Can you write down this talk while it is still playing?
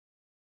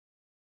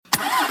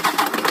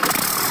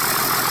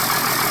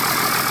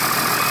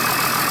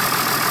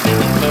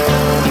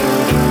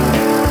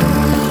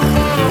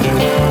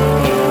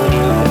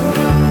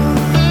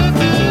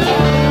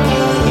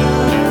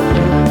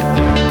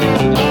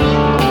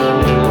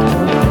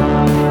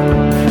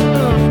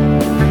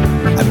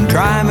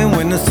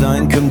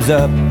comes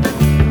up,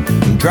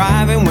 I'm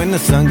driving when the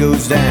sun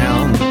goes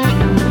down.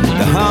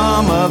 The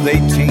hum of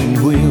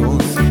 18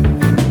 wheels,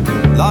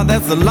 Lord,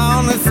 that's the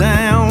loneliest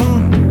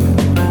sound.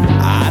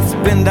 I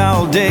spend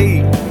all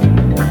day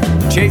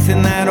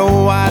chasing that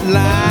old white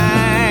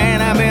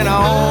line. I've been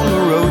on the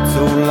road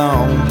so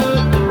long,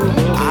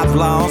 I've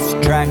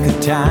lost track of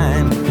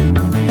time.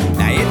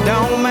 Now it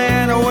don't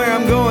matter where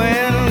I'm going,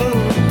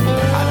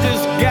 I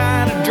just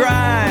gotta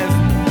drive.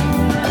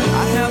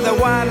 I have the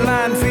white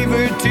line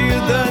fever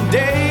till the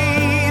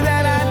day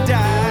that I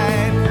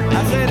die.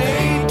 I said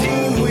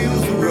 18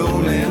 wheels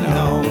rolling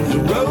on the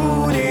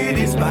road, it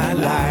is my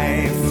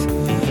life.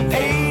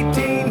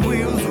 18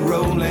 wheels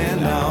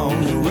rolling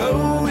on the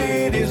road,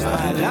 it is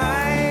my life.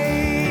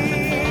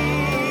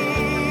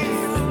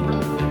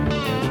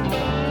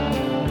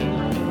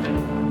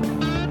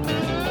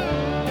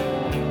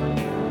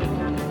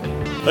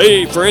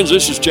 Hey friends,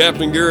 this is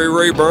Chaplain Gary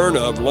Rayburn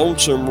of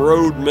Lonesome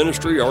Road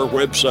Ministry. Our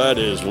website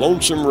is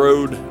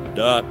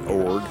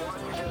lonesomeroad.org,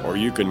 or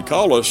you can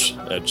call us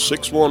at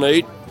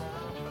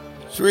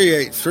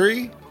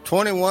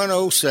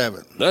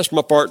 618-383-2107. That's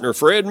my partner,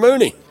 Fred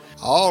Mooney.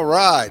 All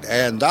right,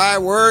 and thy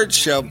word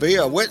shall be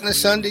a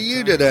witness unto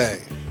you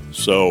today.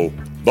 So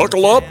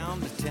buckle up,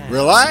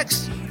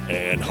 Relax,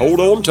 and hold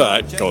on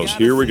tight, because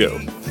here we go.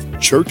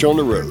 Church on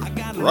the Road,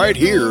 right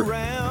here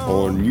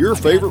on your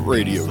favorite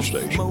radio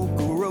station.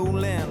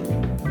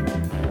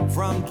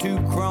 From 2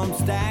 Chrome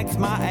Stacks,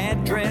 my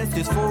address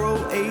is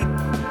 408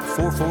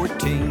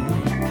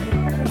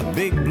 414, a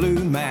big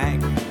blue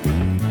Mac.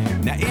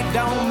 Now it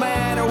don't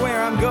matter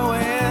where I'm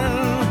going,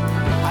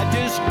 I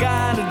just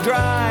gotta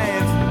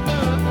drive.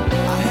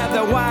 I have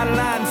the white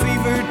line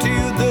fever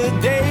till the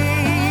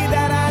day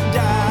that I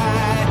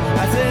die.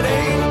 I said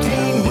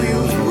 18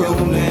 wheels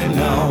rolling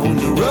on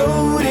the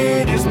road,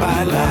 it is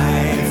my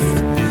life.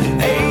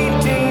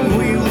 18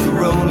 wheels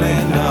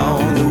rolling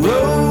on the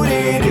road,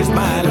 it is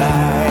my life.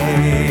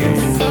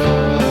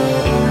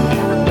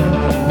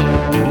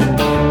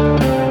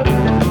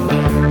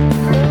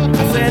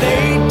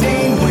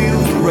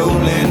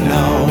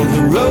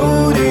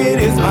 Road, it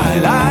is my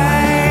life,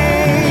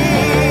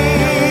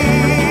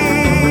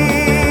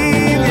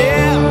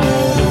 yeah.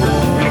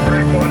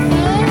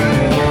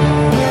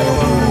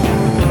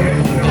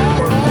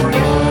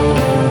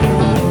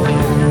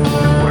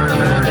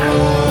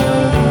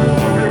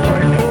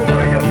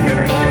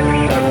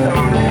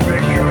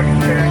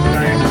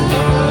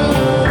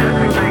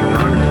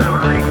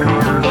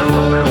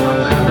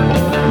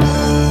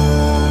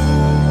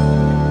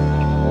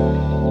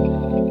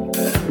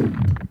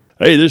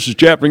 Hey, this is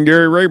Chaplain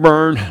Gary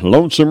Rayburn,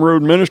 Lonesome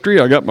Road Ministry.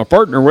 I got my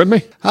partner with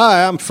me.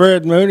 Hi, I'm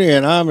Fred Mooney,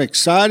 and I'm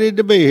excited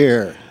to be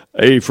here.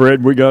 Hey,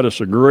 Fred, we got us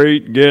a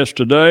great guest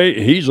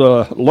today. He's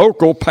a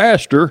local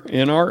pastor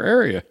in our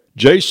area,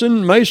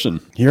 Jason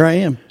Mason. Here I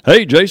am.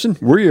 Hey, Jason,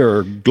 we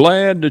are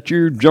glad that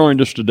you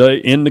joined us today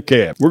in the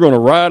cab. We're going to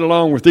ride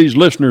along with these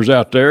listeners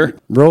out there.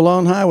 Roll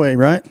on highway,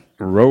 right?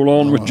 Roll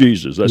on with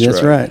Jesus.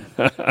 That's right.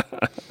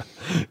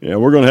 Yeah,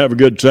 we're going to have a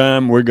good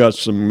time. We got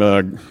some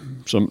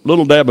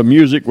little dab of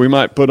music we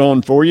might put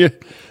on for you,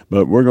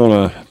 but we're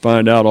going to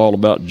find out all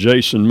about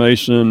Jason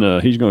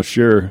Mason. He's going to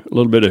share a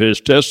little bit of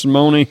his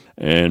testimony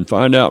and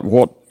find out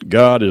what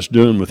God is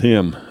doing with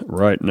him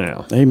right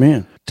now.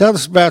 Amen. Tell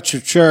us about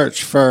your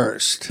church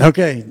first.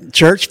 Okay,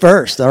 church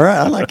first. All right,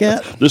 I like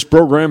that. This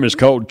program is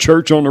called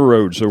Church on the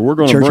Road, so we're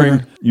going to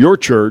bring your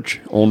church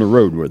on the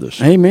road with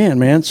us. Amen,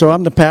 man. So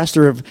I'm the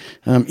pastor of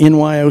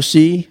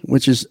N.Y.O.C.,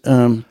 which is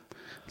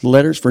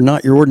letters for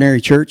Not Your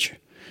Ordinary Church.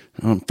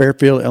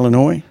 Fairfield,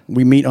 Illinois.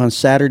 We meet on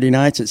Saturday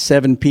nights at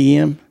 7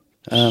 p.m.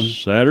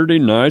 Saturday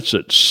nights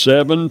at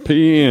 7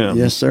 p.m.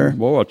 Yes, sir.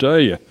 Boy, I tell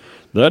you,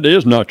 that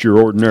is not your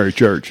ordinary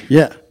church.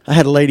 Yeah. I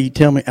had a lady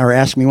tell me, or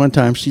ask me one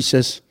time, she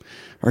says,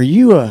 Are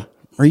you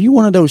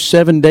one of those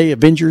 7-day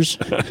Avengers?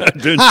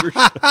 Adventures.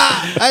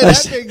 Hey,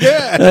 that'd be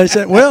good. I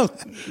said, well,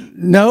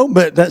 no,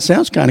 but that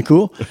sounds kind of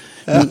cool.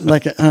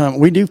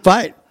 We do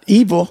fight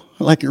evil,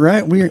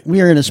 right?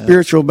 We are in a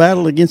spiritual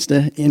battle against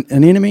an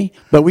enemy,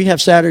 but we have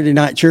Saturday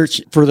night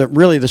church for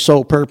the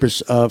sole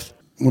purpose of,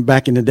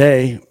 back in the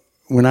day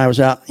when I was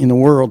out in the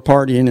world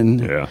partying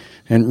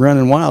and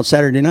running wild,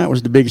 Saturday night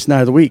was the biggest night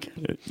of the week.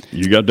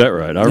 You got that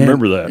right. I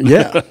remember that.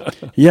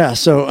 Yeah.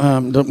 So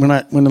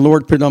when the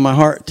Lord put it on my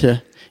heart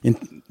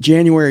in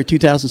January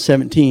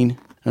 2017,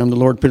 the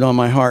Lord put it on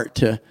my heart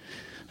to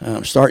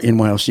start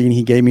N.Y.O.C, and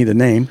He gave me the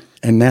name,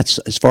 and that's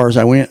as far as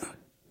I went.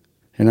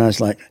 And I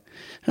was like,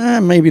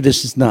 maybe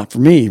this is not for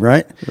me,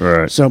 right?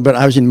 Right. So, but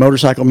I was in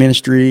motorcycle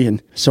ministry,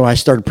 and so I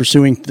started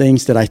pursuing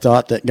things that I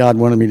thought that God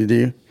wanted me to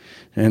do.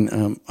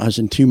 And I was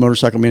in 2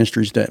 motorcycle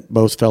ministries that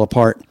both fell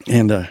apart.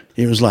 And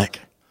it was like,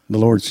 the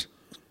Lord's,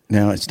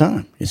 now it's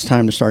time. It's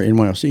time to start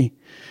N.Y.O.C.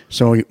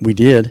 So we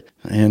did,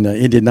 and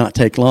it did not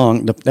take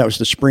long. That was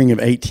the spring of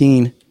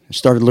 18.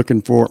 Started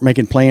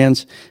making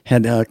plans,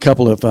 had a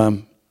couple of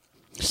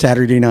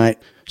Saturday night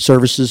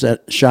services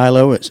at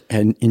Shiloh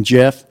in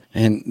Jeff,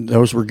 and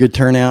those were good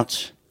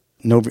turnouts.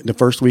 The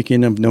first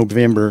weekend of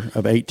November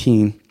of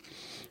 18,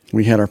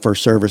 we had our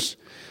first service.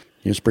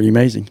 It was pretty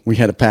amazing. We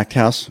had a packed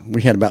house.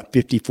 We had about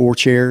 54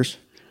 chairs,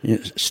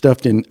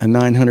 stuffed in a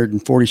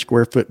 940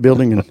 square foot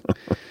building, and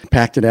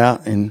packed it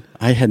out. And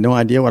I had no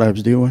idea what I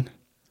was doing.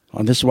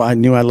 This is why I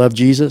knew I loved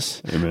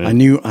Jesus. Amen. I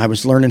knew I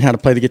was learning how to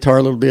play the guitar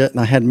a little bit, and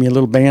I had me a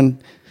little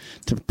band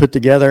to put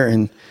together,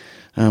 and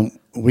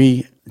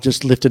we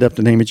just lifted up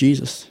the name of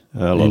Jesus.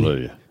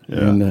 Hallelujah.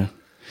 And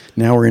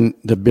now we're in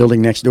the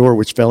building next door,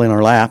 which fell in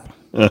our lap.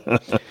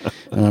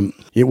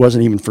 It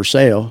wasn't even for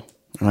sale.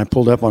 And I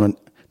pulled up on a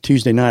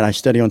Tuesday night. I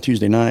study on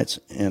Tuesday nights,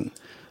 and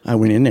I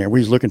went in there. We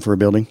was looking for a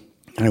building.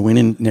 I went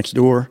in next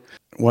door,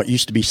 what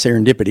used to be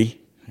Serendipity,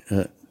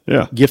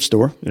 gift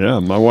store. Yeah,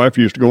 my wife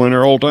used to go in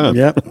there all the time.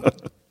 Yep.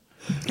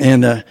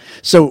 And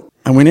so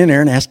I went in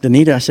there and asked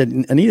Anita. I said,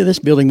 Anita, this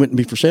building wouldn't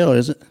be for sale,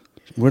 is it?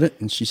 Would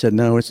it? And she said,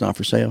 no, it's not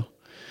for sale.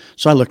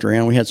 So I looked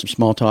around. We had some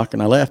small talk,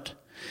 and I left.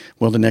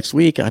 Well, the next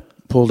week, I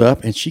pulled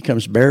up, and she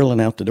comes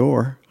barreling out the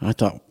door. I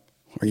thought,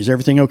 is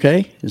everything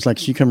okay? It's like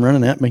she come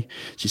running at me.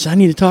 She said, I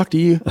need to talk to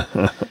you.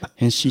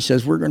 And she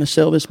says, we're going to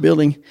sell this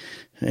building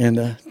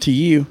and to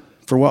you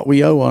for what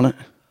we owe on it.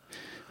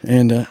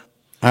 And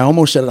I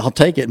almost said, I'll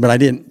take it, but I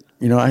didn't.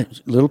 I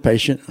was a little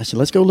patient. I said,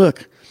 let's go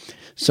look.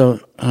 So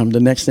the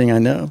next thing I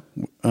know,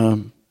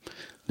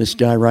 this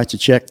guy writes a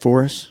check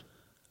for us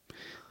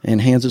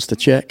and hands us the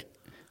check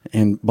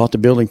and bought the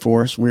building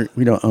for us.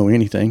 We don't owe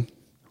anything.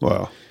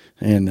 Wow.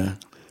 And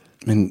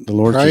the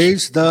Lord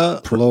Praise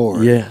the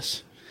Lord.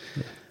 Yes.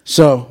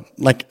 So,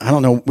 I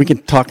don't know, we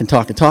can talk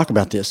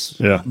about this.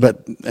 Yeah.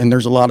 And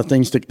there's a lot of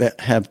things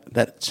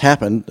that's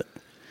happened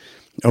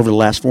over the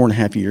last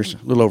 4.5 years,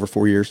 a little over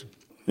 4 years.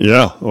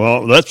 Yeah,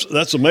 well,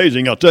 that's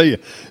amazing. I'll tell you,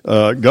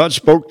 God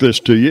spoke this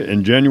to you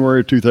in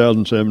January of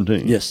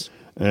 2017. Yes.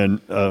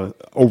 And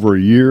over a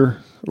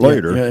year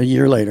later. Yeah, a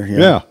year later,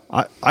 yeah.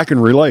 I can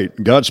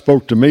relate. God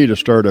spoke to me to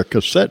start a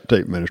cassette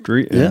tape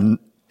ministry in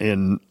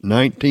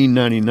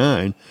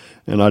 1999,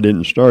 and I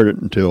didn't start it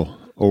until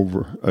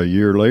over a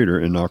year later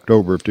in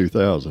October of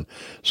 2000.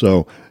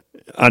 So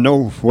I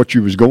know what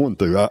you was going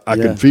through. I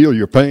can feel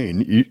your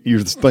pain. You're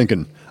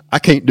thinking, I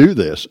can't do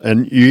this.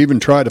 And you even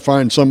try to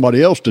find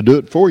somebody else to do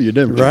it for you,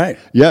 didn't you? Right.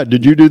 Yeah,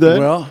 did you do that?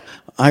 Well,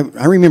 I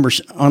remember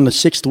on the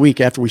 6th week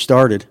after we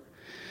started,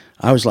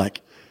 I was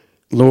like,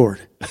 Lord,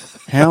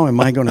 how am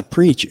I going to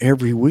preach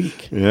every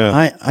week?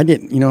 Yeah. I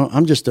didn't,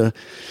 I'm just a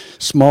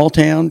small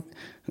town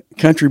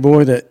country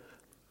boy that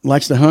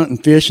likes to hunt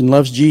and fish and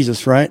loves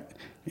Jesus, right?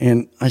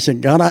 And I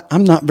said, God,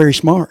 I'm not very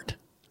smart.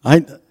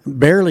 I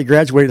barely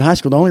graduated high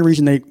school. The only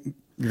reason they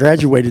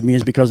graduated me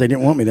is because they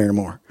didn't want me there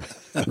anymore,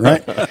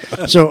 right?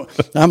 So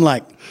I'm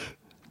like,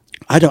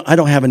 I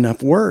don't have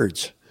enough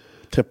words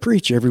to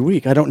preach every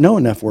week. I don't know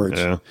enough words.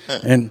 Yeah.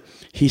 And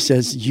he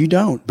says, you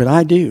don't, but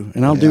I do,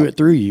 and I'll do it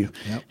through you.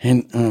 Yep.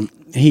 And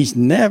he's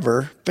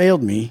never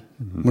failed me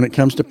when it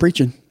comes to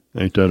preaching.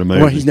 Ain't that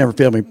amazing? Well, he's never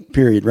failed me,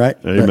 period, right?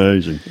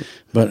 Amazing.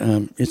 But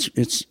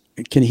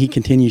he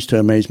continues to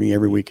amaze me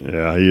every week.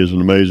 Yeah, he is an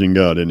amazing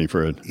God, isn't he,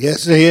 Fred?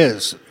 Yes, he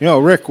is.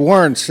 Rick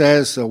Warren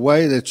says the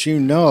way that you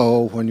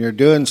know when you're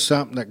doing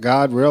something that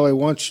God really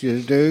wants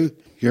you to do,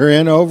 you're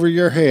in over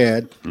your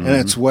head, and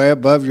it's way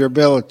above your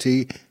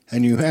ability,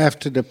 and you have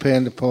to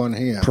depend upon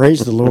Him. Praise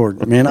the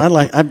Lord, man.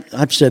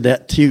 I've said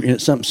that too, and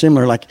it's something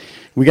similar. Like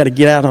we got to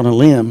get out on a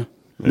limb.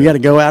 Yeah. We got to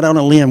go out on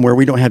a limb where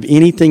we don't have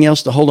anything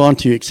else to hold on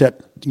to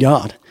except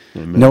God.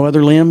 Amen. No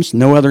other limbs,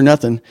 no other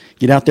nothing.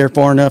 Get out there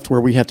far enough where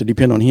we have to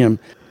depend on Him,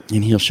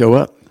 and He'll show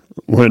up.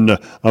 When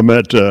I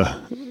met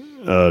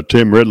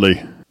Tim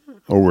Ridley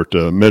over at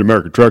the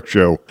Mid-America Truck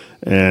Show,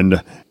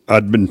 and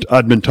I'd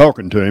been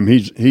talking to him.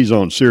 He's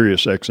on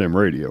Sirius XM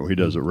radio. He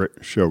does a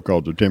show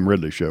called the Tim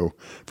Ridley Show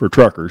for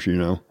truckers,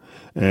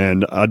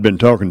 And I'd been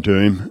talking to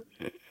him,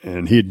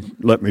 and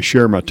he'd let me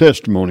share my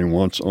testimony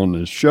once on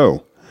this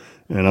show.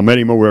 And I met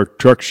him over at a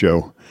truck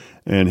show,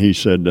 and he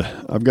said,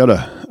 "I've got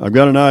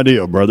an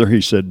idea, brother." He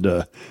said,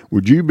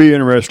 "Would you be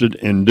interested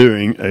in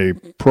doing a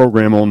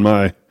program on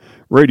my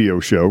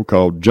radio show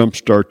called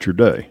Jumpstart Your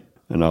Day?"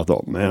 And I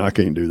thought, man, I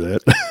can't do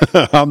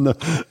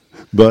that.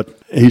 But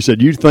he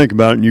said, you think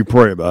about it and you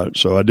pray about it.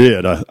 So I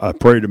did. I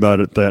prayed about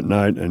it that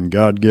night, and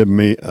God gave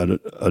me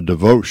a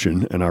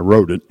devotion, and I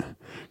wrote it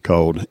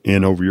called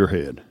In Over Your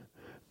Head.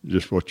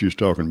 Just what you was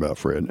talking about,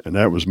 Fred. And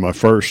that was my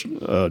first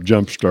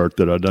jump start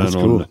that I done. That's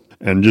cool.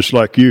 And just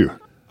like you,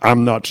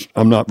 I'm not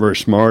very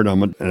smart.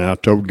 And I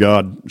told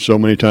God so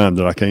many times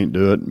that I can't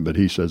do it, but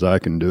He says I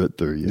can do it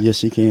through you.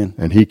 Yes, He can.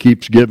 And He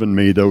keeps giving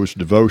me those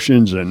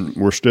devotions, and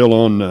we're still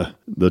on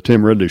the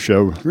Tim Ridley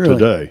Show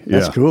today.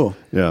 That's cool.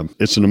 Yeah,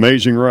 it's an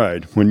amazing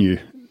ride when you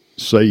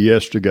say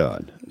yes to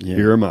God. Yeah.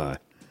 Here am I,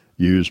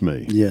 use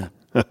me. Yeah,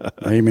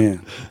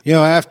 amen.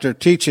 After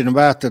teaching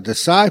about the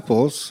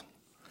disciples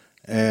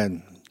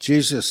and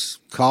Jesus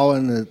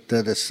calling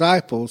the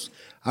disciples,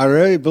 I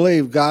really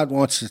believe God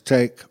wants to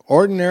take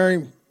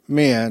ordinary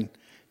men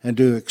and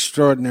do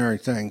extraordinary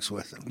things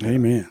with them.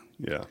 Amen.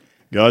 Yeah.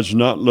 God's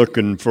not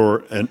looking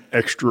for an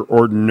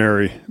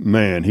extraordinary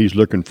man. He's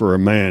looking for a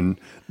man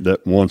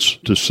that wants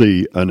to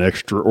see an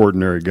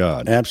extraordinary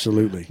God.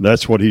 Absolutely.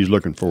 That's what he's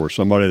looking for,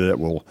 somebody that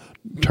will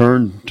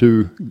turn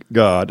to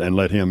God and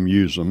let him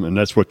use them. And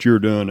that's what you're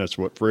doing. That's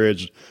what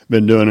Fred's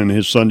been doing in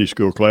his Sunday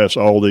school class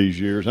all these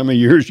years. How many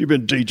years you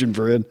been teaching,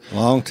 Fred?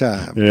 Long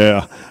time.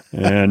 Yeah,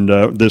 and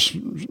this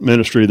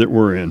ministry that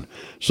we're in.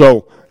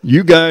 So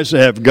you guys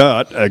have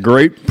got a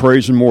great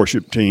praise and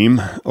worship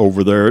team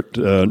over there at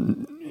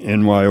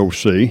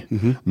N.Y.O.C.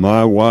 Mm-hmm.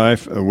 My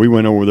wife, we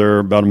went over there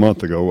about a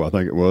month ago, I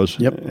think it was.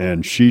 Yep.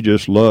 And she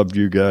just loved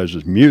you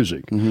guys'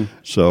 music. Mm-hmm.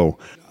 So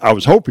I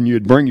was hoping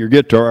you'd bring your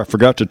guitar. I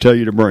forgot to tell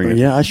you to bring it.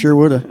 Yeah, I sure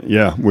would have.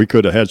 Yeah, we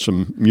could have had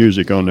some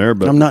music on there,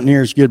 but I'm not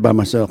near as good by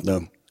myself,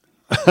 though.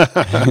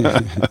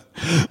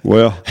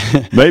 well,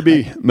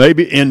 maybe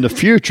in the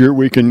future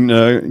we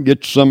can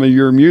get some of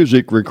your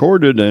music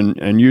recorded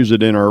and use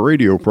it in our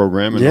radio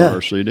program and on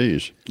our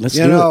CDs. Let's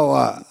You do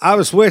know, I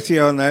was with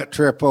you on that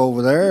trip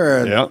over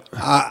there, and Yeah.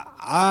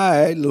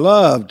 I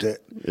loved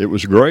it. It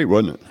was great,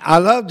 wasn't it? I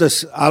love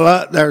this.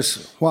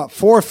 There's 4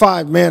 or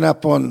 5 men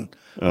up on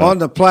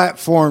the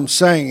platform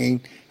singing,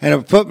 and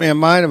it put me in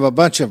mind of a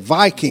bunch of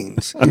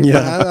Vikings. Yeah.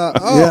 I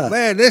thought, Yeah.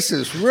 man, this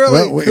is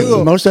really Well,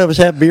 cool. most of us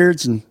have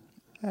beards and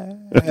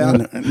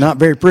not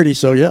very pretty,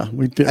 so yeah,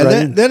 we fit And right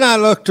then, in. then I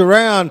looked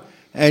around,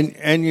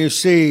 and you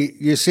see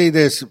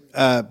this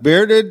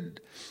bearded,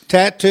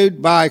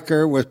 tattooed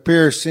biker with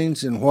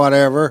piercings and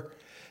whatever,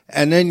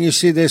 and then you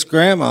see this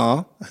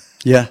grandma,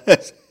 Yeah.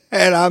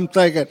 and I'm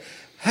thinking,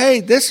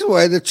 hey, this is the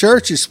way the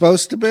church is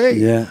supposed to be.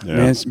 Yeah,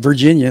 man, it's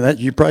Virginia.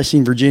 You've probably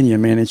seen Virginia,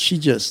 man, and she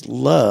just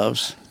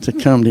loves to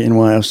come to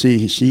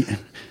N.Y.O.C.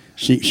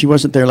 She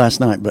wasn't there last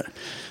night, but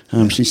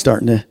she's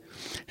starting to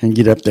and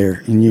get up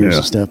there in years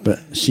and stuff. But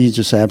she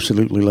just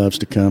absolutely loves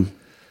to come.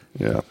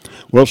 Yeah.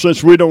 Well,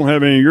 since we don't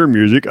have any of your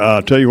music,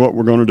 I'll tell you what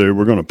we're going to do.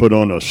 We're going to put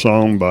on a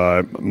song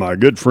by my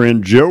good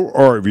friend Joe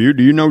Arview.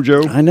 Do you know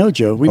Joe? I know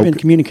Joe. We've been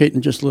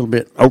communicating just a little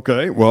bit.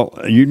 Okay. Well,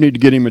 you need to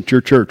get him at your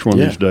church one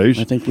of these days.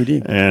 I think we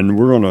do. And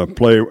we're going to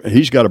play.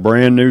 He's got a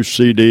brand new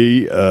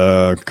CD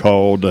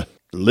called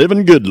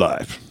Living Good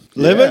Life.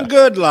 Living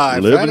Good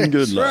Life. Living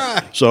Good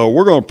Life. So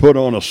we're going to put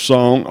on a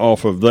song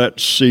off of that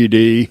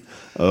CD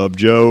of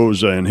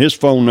Joe's, and his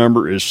phone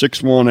number is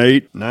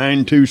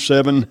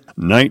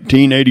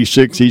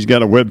 618-927-1986. He's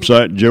got a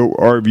website,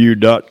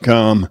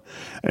 joearview.com.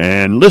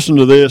 And listen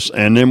to this,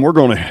 and then we're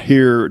going to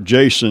hear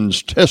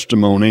Jason's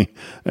testimony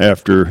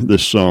after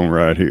this song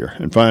right here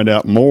and find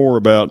out more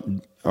about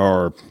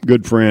our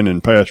good friend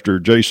and pastor,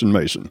 Jason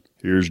Mason.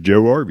 Here's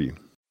Joe Arview.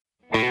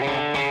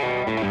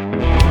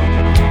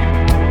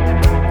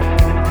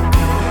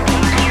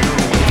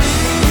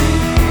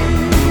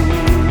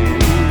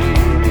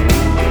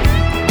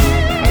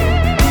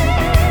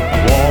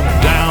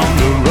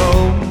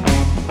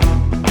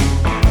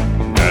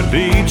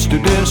 Leads to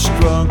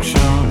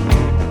destruction.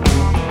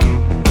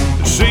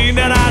 The seed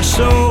that I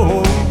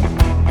sowed,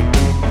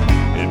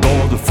 it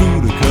bore the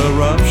fruit of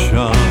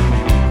corruption.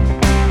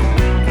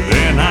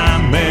 Then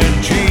I met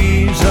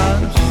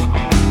Jesus,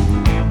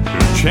 who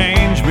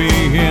changed me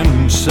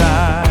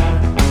inside.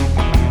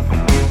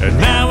 And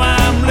now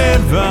I'm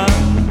living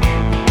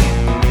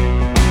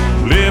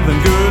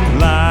good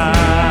life.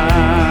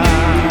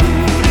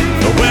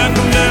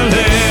 Welcome to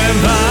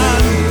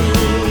living.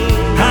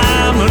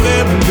 I'm a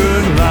living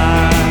good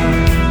life.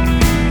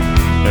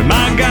 And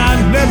my God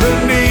never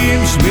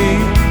leaves me.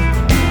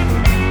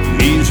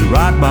 He's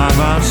right by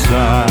my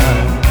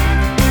side.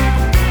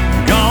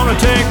 I'm gonna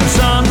take me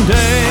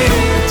someday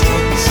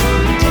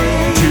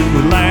to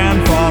a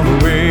land far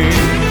away,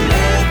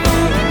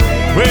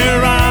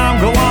 where I'll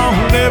go on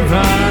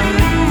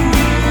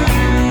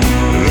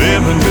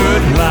living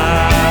good life.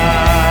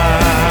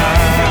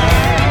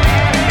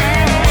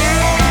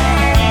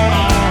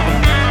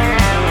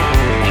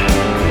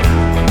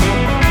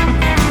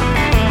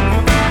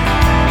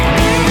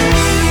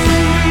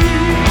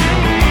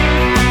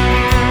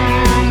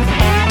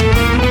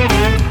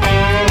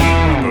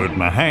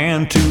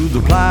 Hand to the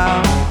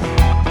plow,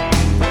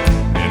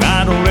 and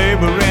I don't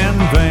labor in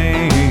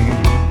vain.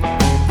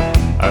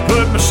 I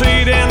put my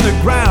seed in the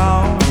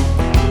ground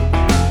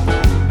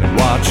and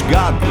watch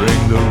God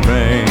bring the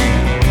rain.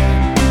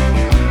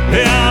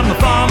 Hey, I'm a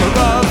farmer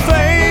of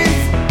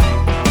faith,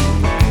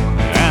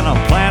 and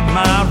I'll plant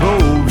my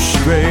road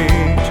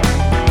straight.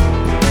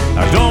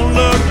 I don't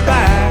look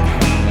back,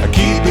 I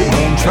keep it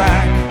on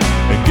track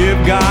and give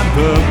God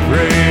the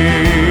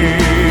praise.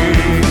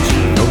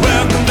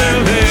 Welcome to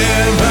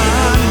living,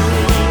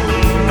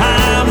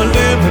 I'm a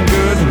living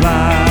good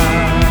life.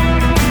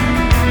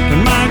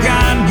 And my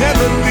God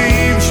never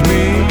leaves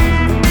me,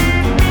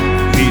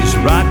 He's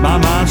right by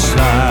my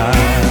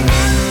side.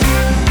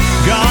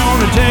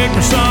 Gonna take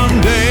me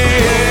someday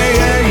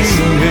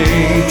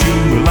to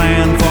a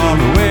land far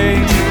away,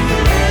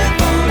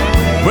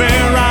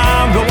 where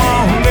I'll go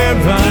on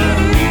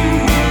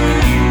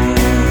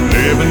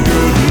living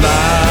good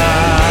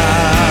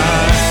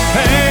life.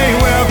 Hey,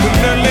 welcome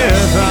to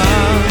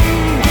living,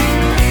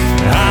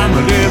 I'm a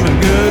living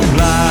good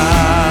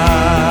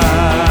life.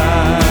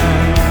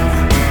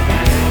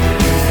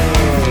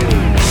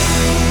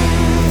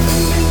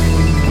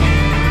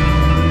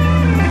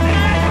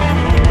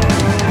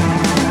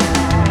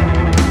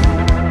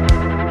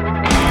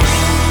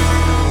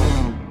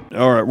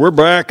 we're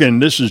back,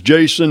 and this is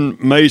Jason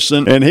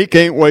Mason, and he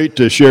can't wait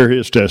to share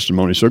his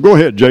testimony. So go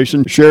ahead,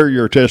 Jason, share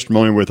your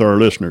testimony with our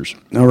listeners.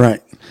 All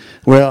right.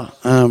 Well,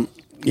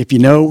 if you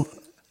know,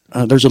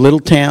 there's a little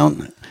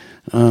town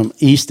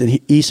east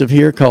of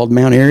here called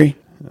Mount Airy,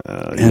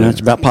 and it's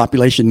about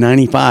population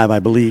 95, I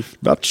believe.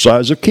 About the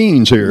size of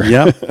Keens here.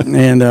 Yep.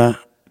 And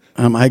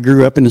I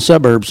grew up in the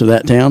suburbs of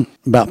that town,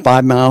 about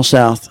 5 miles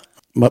south.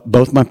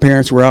 Both my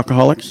parents were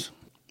alcoholics.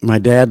 My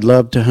dad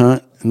loved to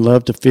hunt and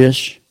loved to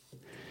fish,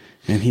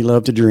 and he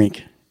loved to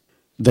drink.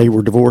 They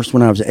were divorced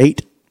when I was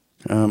 8.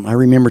 I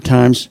remember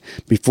times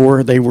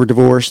before they were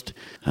divorced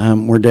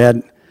where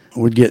Dad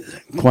would get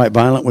quite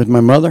violent with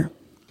my mother,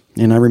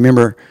 and I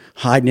remember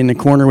hiding in the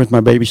corner with my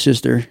baby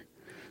sister,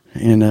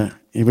 and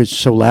it was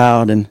so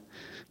loud and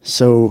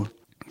so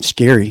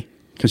scary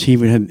because he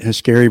had a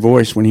scary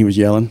voice when he was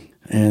yelling,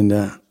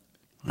 and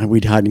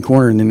we'd hide in the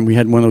corner, and then we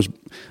had one of those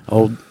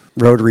old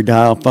rotary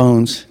dial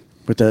phones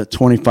with a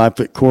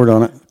 25-foot cord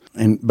on it.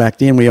 And back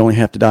then, we only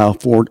have to dial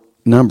 4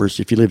 numbers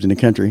if you lived in the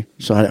country.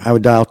 So I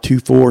would dial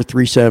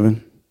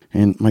 2437,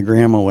 and my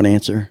grandma would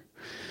answer.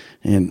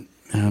 And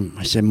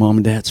I said, Mom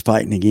and Dad's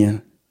fighting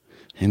again.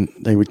 And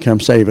they would come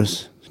save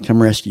us,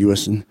 come rescue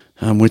us, and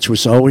which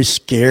was always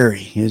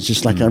scary. It's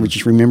just like I would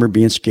just remember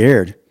being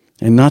scared.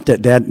 And not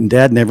that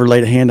Dad never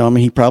laid a hand on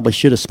me. He probably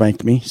should have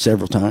spanked me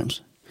several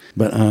times.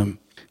 But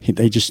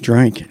they just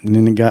drank, and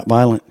then it got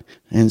violent.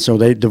 And so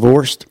they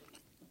divorced,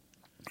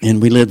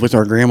 and we lived with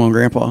our grandma and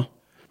grandpa.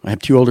 I have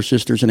 2 older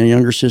sisters and a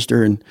younger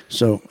sister, and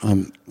so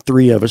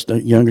 3 of us,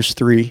 the youngest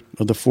 3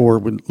 of the 4,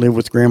 would live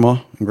with grandma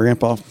and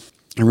grandpa.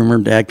 I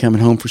remember Dad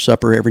coming home for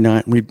supper every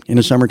night. In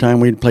the summertime,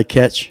 we'd play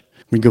catch.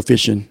 We'd go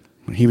fishing.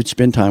 He would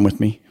spend time with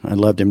me. I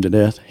loved him to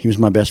death. He was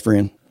my best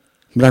friend.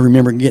 But I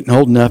remember getting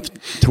old enough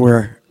to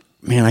where,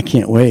 man, I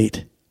can't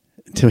wait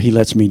till he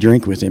lets me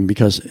drink with him,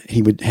 because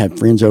he would have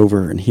friends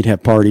over and he'd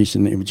have parties,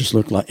 and it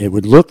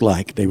would look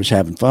like they was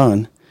having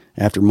fun.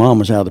 After Mom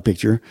was out of the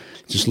picture,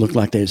 it just looked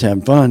like they was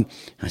having fun.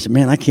 I said,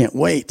 man, I can't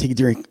wait to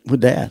drink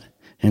with Dad.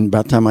 And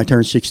about the time I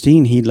turned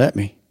 16, he'd let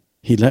me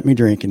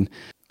drink, and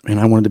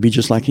I wanted to be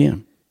just like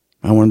him.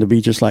 I wanted to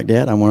be just like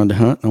Dad. I wanted to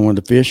hunt. I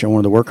wanted to fish. I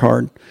wanted to work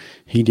hard.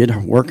 He did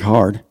work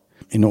hard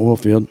in the oil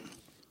field.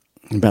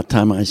 And about the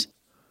time I was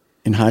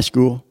in high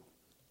school,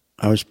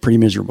 I was pretty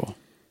miserable.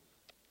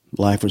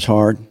 Life was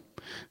hard.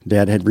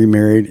 Dad had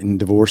remarried and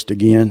divorced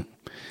again.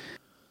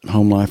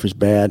 Home life was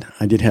bad.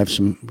 I did have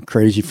some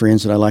crazy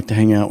friends that I liked to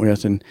hang out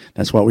with, and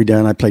that's what we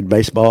done. I played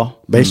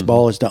baseball.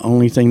 Baseball is the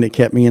only thing that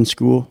kept me in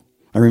school.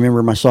 I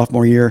remember my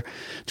sophomore year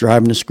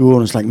driving to school,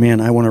 and it's like,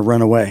 man, I want to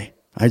run away.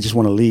 I just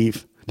want to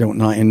leave,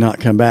 and not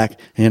come back.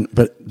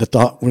 But the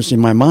thought was in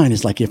my mind,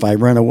 is like, if I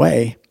run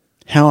away,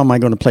 how am I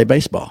going to play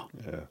baseball?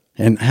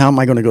 And how am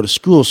I going to go to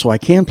school so I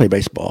can play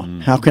baseball?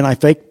 How can I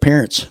fake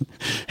parents?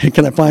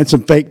 Can I find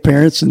some fake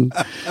parents and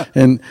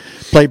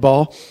play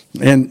ball?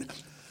 And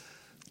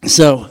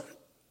so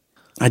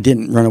I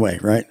didn't run away,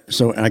 right?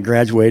 So I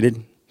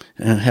graduated,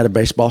 had a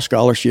baseball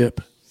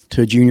scholarship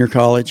to a junior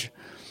college.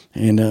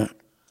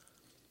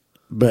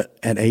 But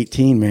at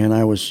 18, man,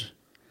 I was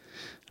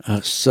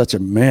such a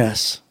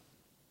mess.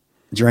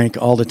 Drank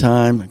all the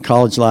time,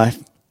 college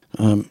life.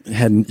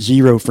 Had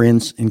 0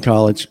 friends in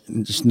college,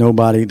 just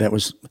nobody that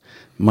was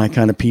my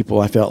kind of people,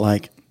 I felt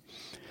like.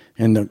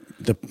 And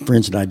the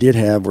friends that I did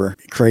have were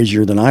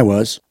crazier than I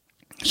was.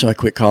 So I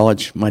quit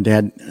college. My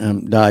dad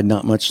died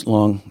not much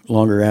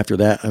longer after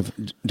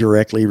that,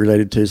 directly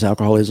related to his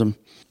alcoholism.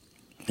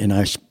 And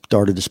I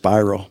started to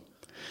spiral.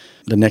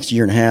 The next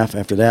year and a half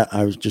after that,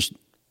 I was just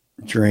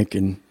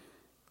drinking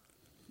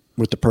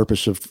with the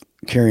purpose of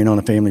carrying on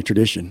a family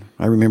tradition.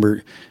 I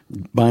remember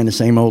buying the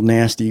same old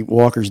nasty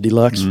Walker's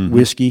Deluxe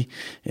whiskey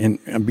and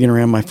being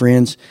around my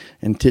friends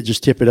and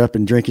just tip it up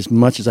and drink as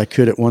much as I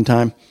could at one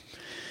time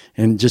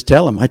and just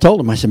tell them. I told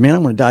them, I said, man,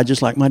 I'm going to die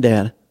just like my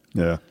dad.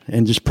 Yeah.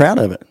 And just proud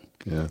of it.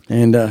 Yeah.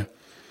 And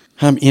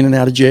I'm in and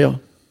out of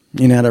jail,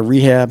 in and out of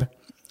rehab,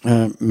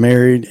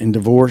 married and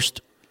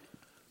divorced,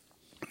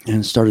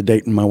 and started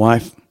dating my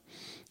wife.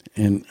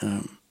 And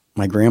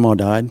my grandma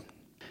died.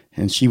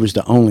 And she was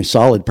the only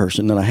solid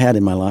person that I had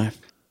in my life.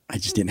 I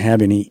just didn't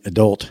have any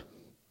adult,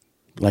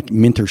 like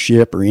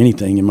mentorship or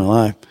anything in my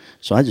life.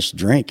 So I just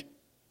drank.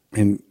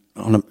 And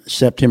on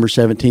September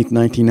 17th,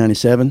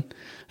 1997,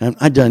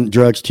 I'd done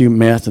drugs too,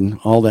 meth and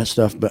all that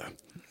stuff, but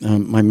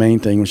my main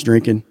thing was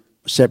drinking.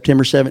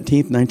 September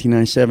 17th,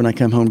 1997, I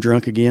come home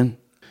drunk again.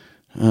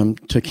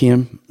 Took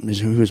Kim,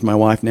 who is my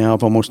wife now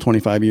of almost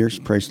 25 years,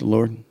 praise the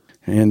Lord.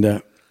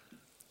 And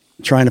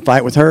trying to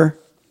fight with her,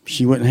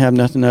 she wouldn't have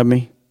nothing of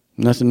me.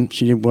 Nothing.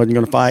 She wasn't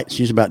going to fight.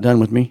 She's about done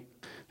with me.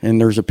 And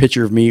there's a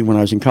picture of me when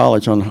I was in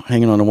college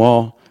hanging on the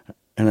wall,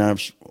 and I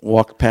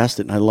walked past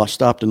it, and I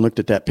stopped and looked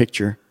at that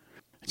picture.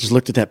 I just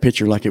looked at that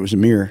picture like it was a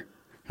mirror.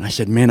 And I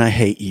said, man, I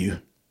hate you.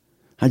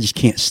 I just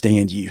can't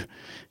stand you.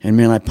 And,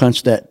 man, I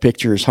punched that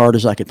picture as hard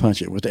as I could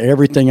punch it. With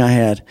everything I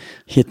had,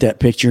 hit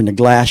that picture, and the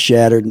glass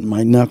shattered, and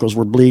my knuckles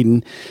were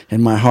bleeding,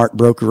 and my heart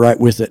broke right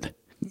with it.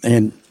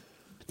 And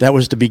that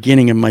was the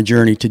beginning of my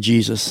journey to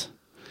Jesus.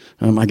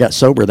 I got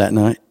sober that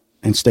night.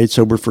 and stayed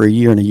sober for a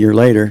year. And a year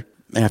later,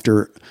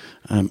 after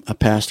a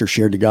pastor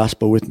shared the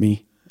gospel with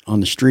me on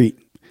the street,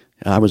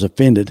 I was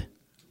offended.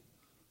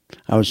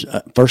 I was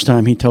first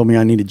time he told me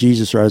I needed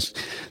Jesus, or I was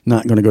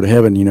not going to go to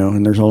heaven,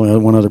 and there's only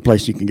one other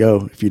place you can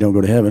go if you don't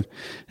go to heaven.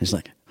 It's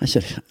like, I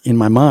said, in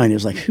my mind, it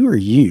was like, who are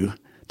you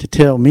to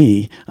tell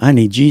me I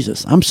need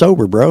Jesus? I'm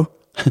sober, bro.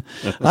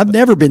 I've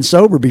never been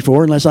sober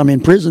before unless I'm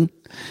in prison.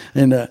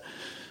 And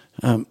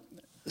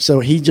so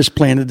he just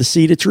planted the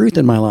seed of truth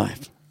in my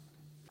life.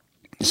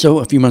 So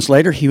a few months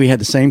later, we had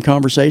the same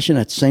conversation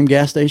at the same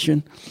gas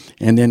station.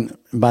 And then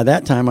by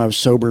that time, I was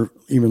sober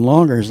even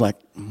longer. It's like,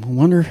 I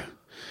wonder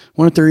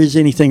if there is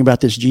anything about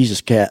this Jesus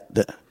cat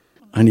that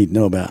I need to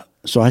know about.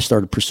 So I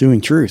started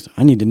pursuing truth.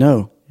 I need to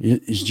know,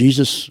 is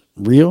Jesus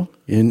real?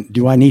 And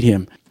do I need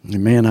him?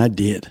 And man, I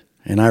did.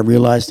 And I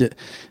realized it.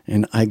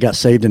 And I got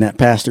saved in that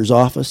pastor's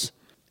office.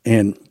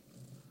 And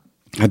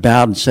I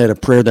bowed and said a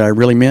prayer that I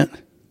really meant.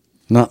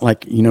 Not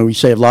like, you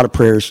say a lot of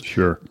prayers.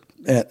 Sure.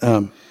 At,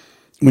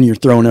 when you're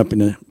thrown up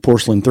in a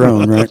porcelain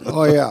throne, right?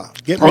 Oh, yeah.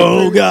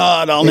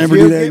 God, I'll never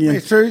do that again. If you get me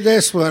through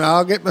this one,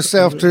 I'll get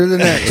myself through the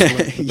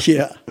next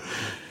one.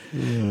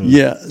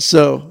 Yeah.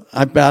 So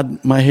I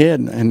bowed my head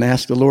and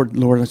asked the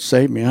Lord,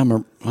 save me.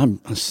 I'm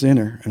a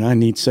sinner, and I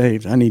need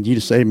saved. I need you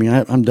to save me.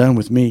 I'm done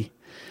with me.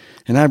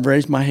 And I've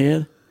raised my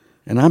head,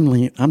 and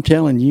I'm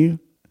telling you,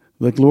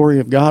 the glory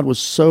of God was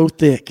so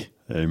thick.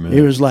 Amen.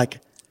 It was like,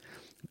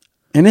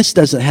 and this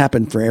doesn't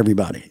happen for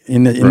everybody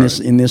in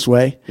this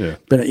way. Yeah.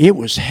 But it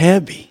was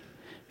heavy,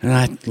 and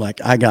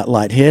I got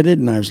lightheaded,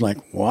 and I was like,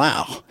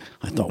 wow.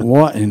 I thought,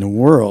 what in the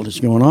world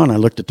is going on? I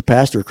looked at the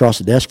pastor across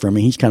the desk from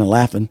me. He's kind of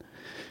laughing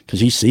because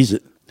he sees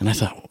it, and I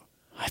thought,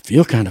 I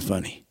feel kind of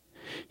funny.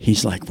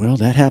 He's like, well,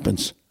 that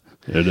happens.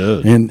 It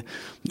does. And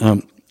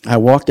I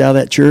walked out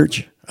of that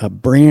church, a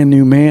brand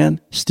new man,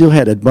 still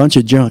had a bunch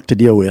of junk to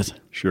deal with.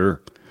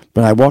 Sure.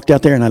 But I walked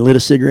out there and I lit a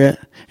cigarette.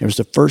 It was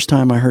the first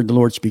time I heard the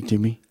Lord speak to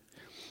me.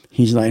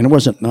 He's like, and it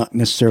wasn't not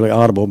necessarily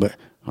audible, but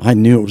I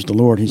knew it was the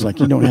Lord. He's like,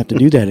 you don't have to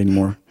do that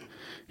anymore.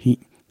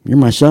 You're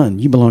my son.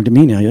 You belong to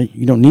me now.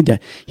 You don't need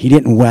that. He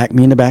didn't whack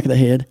me in the back of the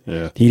head.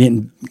 Yeah. He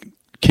didn't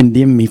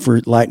condemn me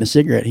for lighting a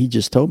cigarette. He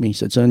just told me, he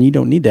said, son, you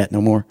don't need that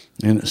no more.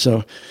 And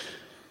so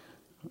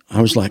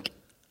I was like,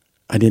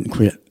 I didn't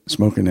quit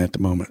smoking at the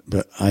moment,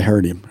 but I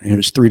heard him. And it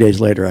was 3 days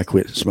later I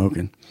quit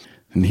smoking.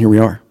 And here we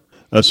are.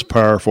 That's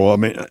powerful. I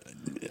mean,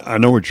 I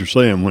know what you're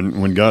saying.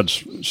 When God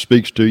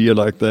speaks to you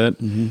like that,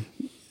 mm-hmm.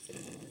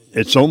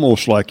 It's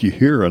almost like you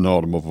hear an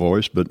audible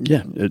voice, but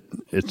yeah.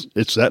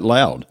 it's that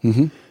loud.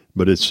 Mm-hmm.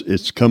 But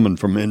it's coming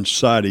from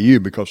inside of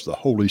you because the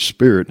Holy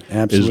Spirit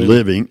Absolutely. is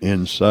living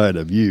inside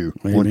of you.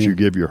 Amen. Once you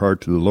give your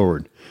heart to the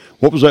Lord.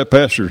 What was that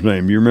pastor's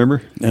name? You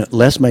remember?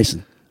 Les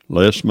Mason.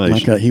 Les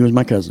Mason. He was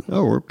my cousin.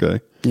 Oh,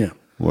 okay. Yeah.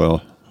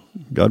 Well,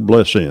 God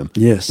bless him.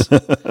 Yes.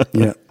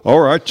 Yeah. All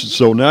right.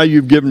 So now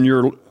you've given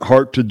your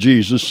heart to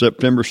Jesus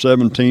September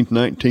 17th,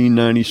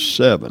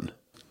 1997.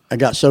 I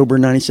got sober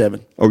in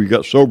 97. Oh, you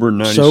got sober in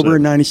 97. Sober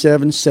in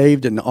 97,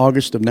 saved in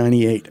August of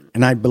 98.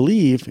 And I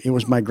believe it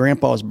was my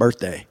grandpa's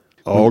birthday.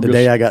 The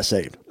day I got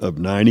saved. Of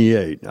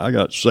 98. I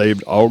got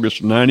saved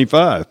August of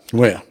 95.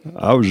 Well,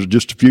 I was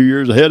just a few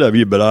years ahead of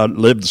you, but I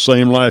lived the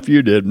same life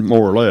you did,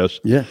 more or less.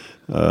 Yeah.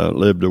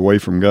 Lived away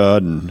from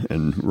God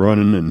and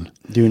running and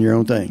doing your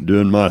own thing.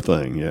 Doing my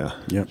thing, yeah.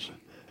 Yep.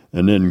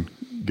 And then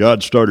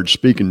God started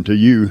speaking to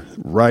you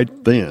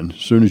right then, as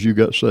soon as you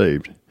got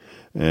saved.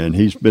 And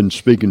he's been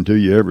speaking to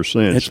you ever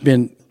since. It's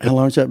been, how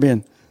long has that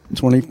been?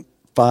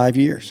 25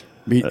 years.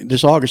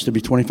 This August to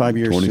be 25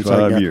 years.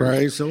 25 years.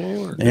 Praise the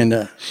Lord.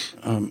 And,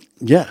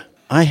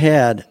 I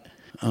had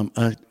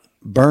a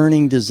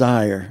burning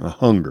desire. A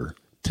hunger.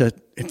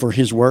 For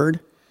his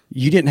word.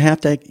 You didn't have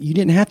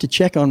to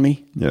check on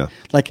me. Yeah.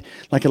 Like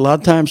a lot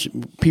of times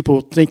people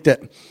think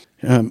that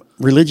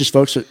religious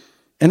folks,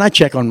 and I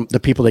check on the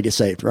people that get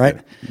saved, right?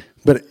 Yeah.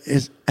 But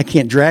I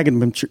can't drag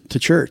them to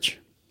church.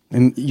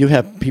 And you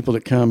have people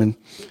that come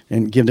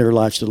and give their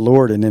lives to the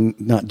Lord and then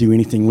not do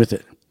anything with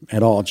it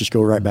at all, just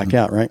go right back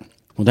out, right?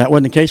 Well, that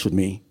wasn't the case with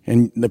me.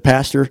 And the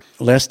pastor,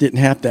 Les, didn't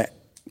have to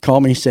call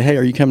me and say, hey,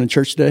 are you coming to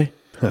church today?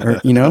 Or,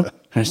 he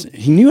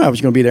knew I was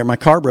going to be there. My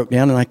car broke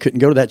down and I couldn't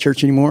go to that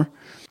church anymore.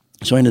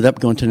 So I ended up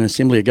going to an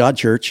Assembly of God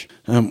church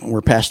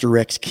where Pastor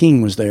Rex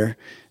King was there.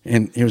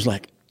 And it was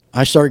like,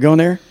 I started going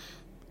there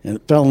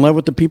and fell in love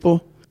with the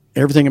people,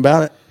 everything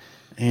about it.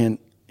 And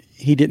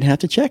he didn't have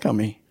to check on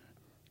me.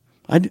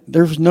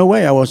 There was no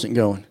way I wasn't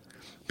going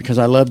because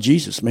I love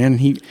Jesus, man.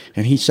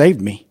 And he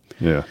saved me.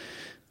 Yeah.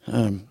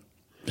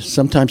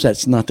 Sometimes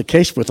that's not the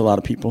case with a lot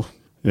of people.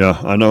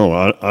 Yeah, I know.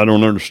 I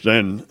don't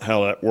understand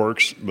how that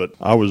works, but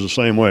I was the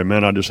same way,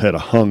 man. I just had a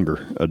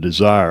hunger, a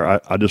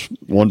desire. I just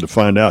wanted to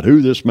find out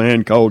who this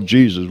man called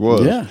Jesus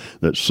was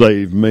that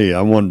saved me.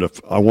 I wanted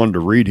to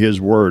read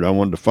his word. I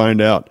wanted to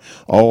find out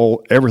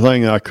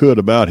everything I could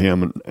about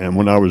him. And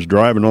when I was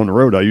driving on the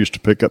road, I used to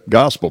pick up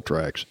gospel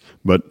tracts.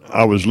 But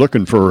I was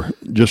looking for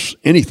just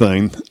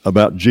anything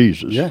about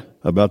Jesus,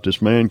 about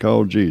this man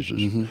called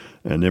Jesus. Mm-hmm.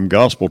 And them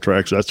gospel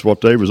tracks, that's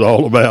what they was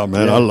all about,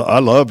 man. Yeah. I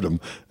loved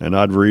them, and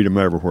I'd read them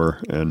everywhere.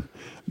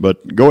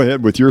 But go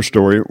ahead with your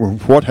story.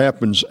 What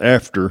happens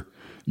after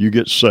you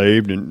get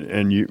saved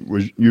and you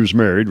was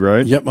married,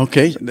 right? Yep.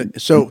 Okay.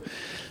 So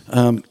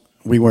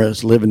we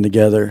was living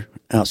together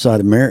outside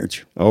of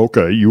marriage.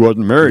 Okay, you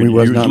wasn't married. We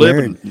was you not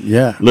living, married.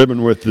 Yeah.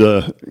 living with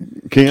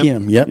Kim.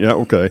 Kim, yep. Yeah.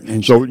 Okay.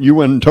 And so you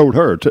went and told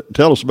her.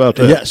 Tell us about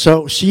that. Yeah.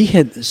 So she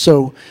had.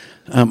 So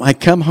I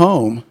come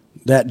home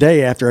that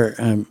day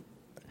after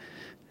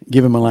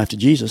giving my life to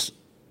Jesus,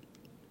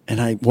 and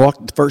I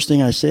walked. The first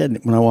thing I said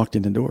when I walked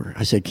in the door,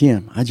 I said,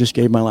 "Kim, I just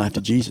gave my life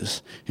to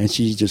Jesus," and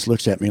she just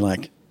looks at me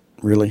like,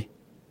 "Really?"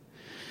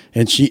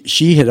 And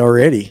she had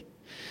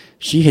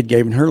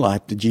given her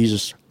life to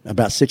Jesus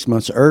about 6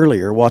 months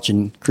earlier,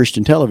 watching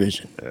Christian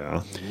television.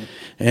 Yeah.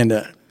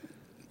 And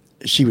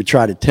she would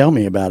try to tell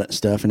me about it and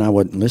stuff, and I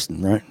wasn't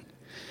listening, right?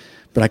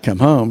 But I come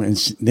home, and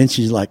then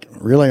she's like,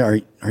 "Really?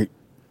 Are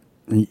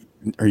you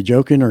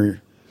joking?"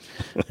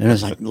 And I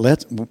was like,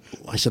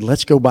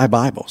 let's go buy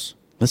Bibles.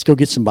 Let's go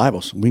get some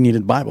Bibles. We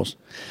needed Bibles.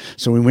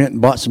 So we went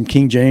and bought some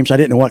King James. I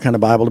didn't know what kind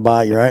of Bible to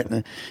buy, right?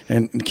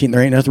 And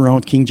there ain't nothing wrong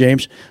with King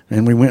James.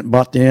 And we went and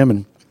bought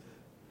them.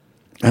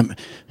 And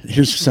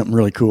here's something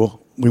really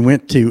cool. We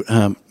went to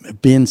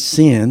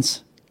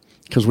Vincennes,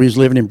 because we was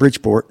living in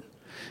Bridgeport.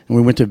 And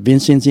we went to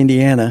Vincennes,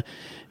 Indiana,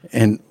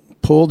 and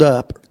pulled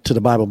up to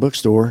the Bible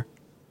bookstore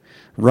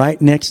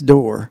right next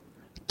door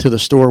to the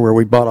store where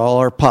we bought all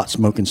our pot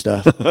smoking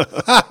stuff.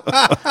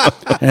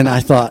 And I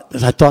thought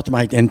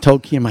and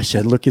told Kim, I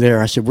said, "Looky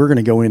there." I said, "We're going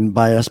to go in and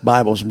buy us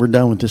Bibles, and we're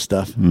done with this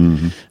stuff."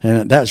 Mm-hmm.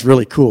 And that was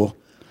really cool.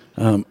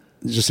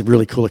 Just a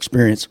really cool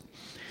experience.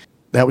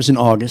 That was in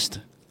August.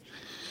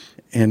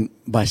 And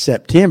by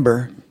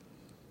September,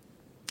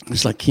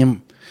 it's like,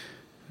 "Kim,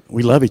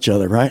 we love each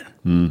other, right?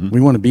 Mm-hmm.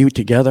 We want to be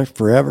together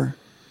forever."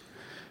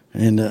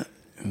 And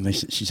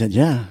she said,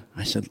 "Yeah."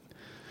 I said,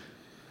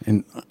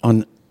 "And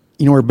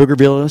you know where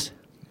Boogerville is?"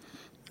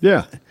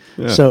 Yeah.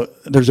 So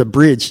there's a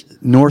bridge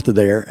north of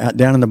there, out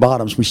down in the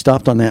bottoms. We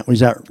stopped on that. We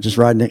was out just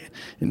riding it,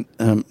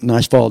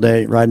 nice fall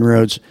day, riding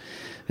roads,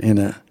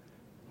 and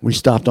we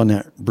stopped on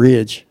that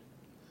bridge.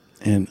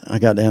 And I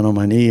got down on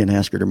my knee and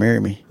asked her to marry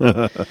me.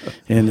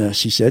 And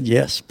she said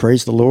yes,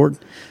 praise the Lord.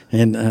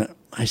 And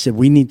I said,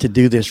 "We need to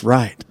do this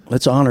right.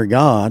 Let's honor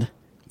God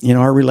in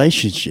our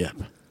relationship."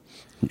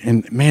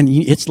 And man,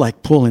 it's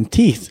like pulling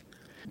teeth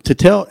to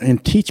tell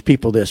and teach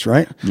people this,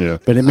 right? Yeah.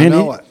 But I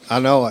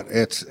know it.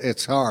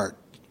 It's hard.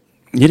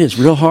 It is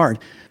real hard.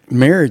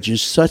 Marriage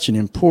is such an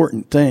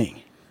important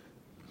thing.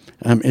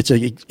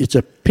 It's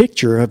a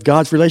picture of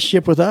God's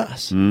relationship with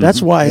us. Mm-hmm.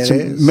 That's why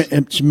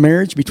it's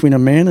marriage between a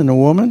man and a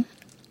woman,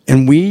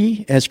 and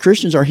we as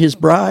Christians are His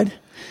bride,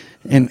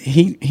 and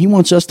He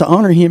wants us to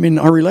honor Him in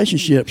our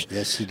relationships.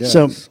 Yes, He does.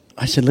 So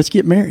I said, "Let's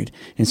get married,"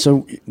 and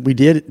so we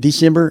did it.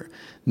 December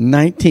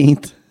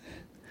 19th,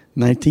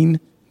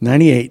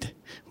 1998.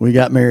 We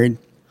got married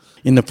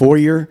in the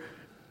foyer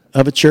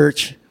of a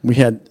church. We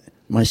had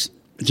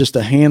just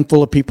a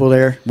handful of people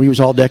there. We was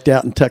all decked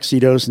out in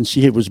tuxedos, and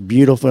she was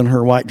beautiful in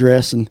her white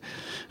dress. And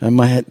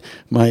my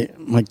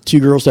two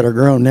girls that are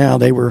grown now,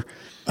 they were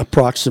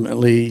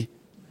approximately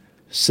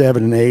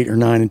 7 and 8 or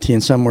 9 and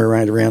 10, somewhere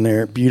right around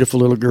there. Beautiful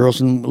little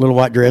girls in little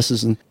white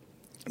dresses. And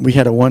we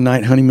had a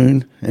one-night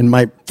honeymoon, and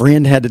my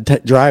friend had to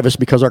drive us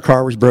because our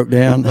car was broke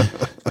down.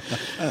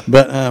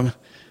 But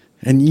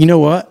and you know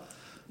what?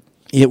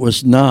 It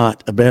was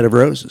not a bed of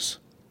roses.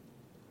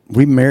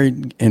 We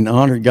married and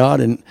honored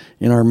God in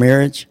our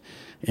marriage,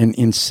 and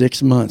in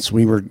 6 months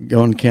we were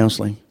going to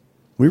counseling.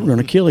 We were going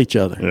to kill each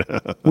other.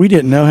 We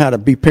didn't know how to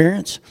be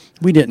parents.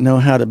 We didn't know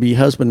how to be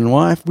husband and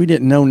wife. We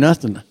didn't know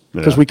nothing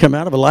because we come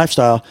out of a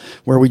lifestyle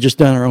where we just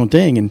done our own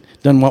thing and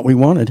done what we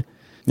wanted.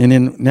 And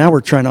then now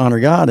we're trying to honor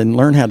God and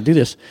learn how to do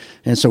this.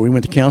 And so we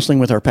went to counseling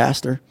with our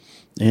pastor,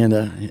 and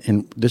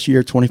this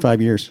year,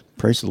 25 years.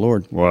 Praise the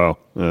Lord. Wow,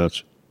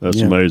 that's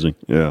amazing.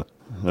 Yeah.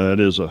 That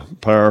is a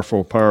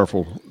powerful,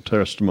 powerful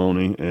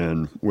testimony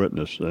and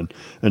witness.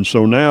 And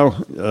so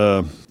now,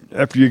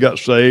 after you got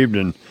saved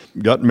and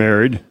got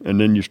married, and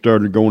then you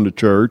started going to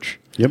church.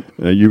 Yep.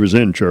 You was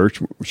in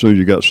church. As soon as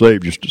you got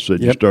saved, you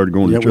said you started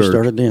going to church. Yeah, we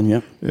started then,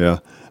 yeah. Yeah.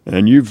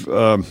 And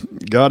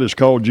God has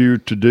called you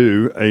to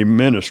do a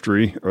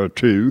ministry or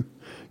two.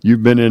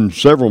 You've been in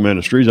several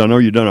ministries. I know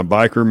you've done a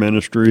biker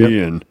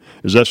ministry, and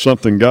is that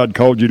something God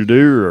called you to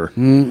do? Or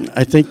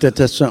I think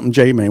that's something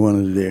J May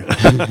wanted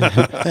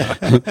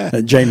to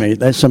do. J May,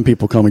 that's some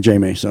people call me J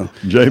May. So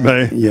J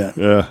May,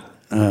 yeah.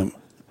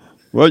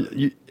 Well,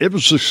 it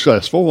was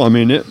successful. I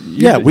mean,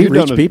 we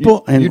reached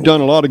people, and you've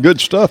done a lot of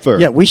good stuff there.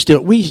 Yeah,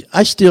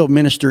 I still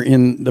minister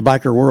in the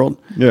biker world.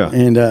 Yeah,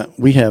 and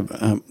we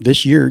have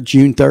this year,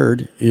 June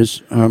 3rd,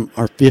 is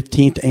our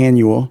 15th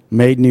annual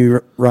Made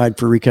New Ride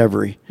for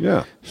Recovery.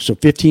 Yeah, so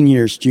 15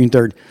 years, June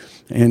 3rd,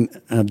 and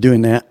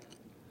doing that.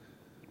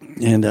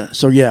 And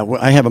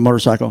I have a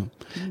motorcycle,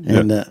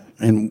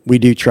 and we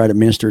do try to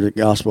minister the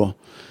gospel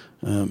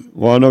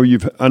Well,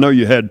 I know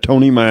you had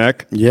Tony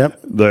Mack.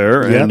 Yep.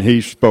 There, Yep. and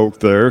he spoke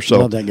there.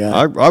 So Love that guy.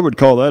 I would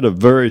call that a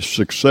very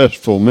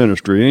successful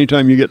ministry.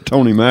 Anytime you get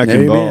Tony Mack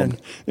Amen.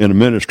 involved in a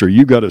ministry,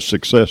 you got a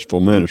successful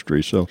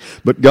ministry. So,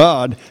 but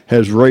God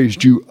has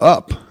raised you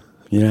up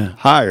Yeah.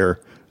 higher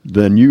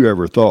than you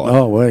ever thought.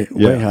 Oh, way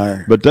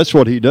higher. But that's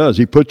what he does.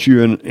 He puts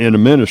you in a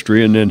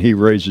ministry, and then he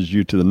raises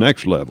you to the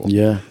next level.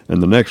 Yeah.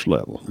 And the next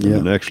level. And Yeah.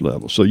 the next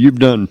level. So you've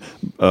done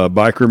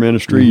biker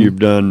ministry. Mm-hmm. You've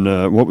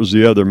done, what was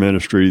the other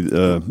ministry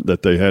that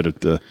they had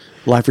at the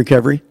Life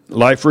recovery.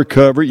 Life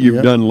Recovery? You've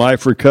Yep. done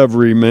Life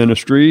Recovery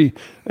ministry,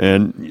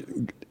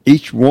 and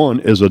each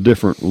one is a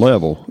different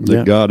level that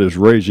Yep. God is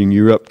raising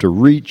you up to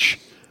reach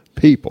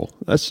people.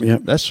 That's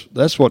Yep.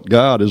 that's what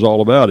God is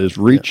all about, is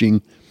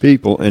reaching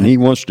people, and he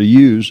wants to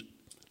use.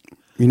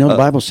 You know, the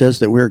Bible says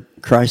that we're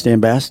Christ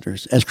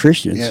ambassadors as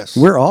Christians. Yes.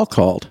 We're all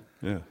called.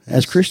 Yeah.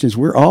 As Christians,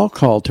 we're all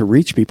called to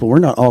reach people. We're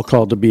not all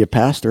called to be a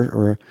pastor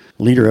or a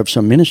leader of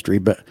some ministry,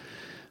 but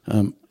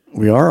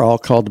we are all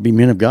called to be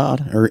men of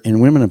God and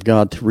women of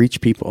God to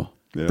reach people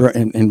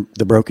and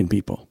the broken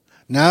people.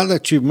 Now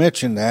that you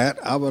mentioned that,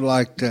 I would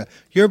like to.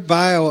 You're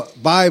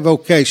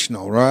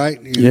bivocational, right?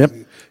 Yep.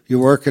 You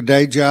work a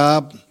day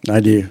job.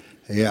 I do.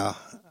 Yeah.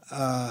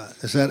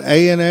 Is that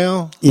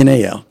A&L?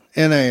 NAL.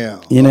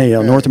 NAL. NAL,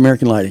 Okay. North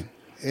American Lighting.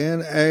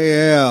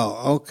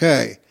 NAL.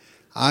 Okay.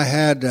 I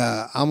had.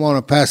 I want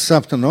to pass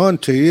something on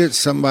to you.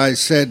 Somebody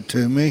said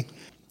to me,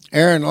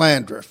 Aaron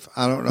Landriff.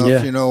 I don't know Yeah.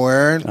 if you know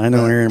Aaron. I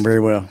know Aaron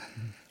very well.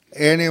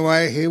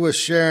 Anyway, he was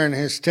sharing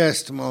his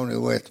testimony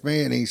with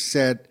me, and he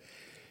said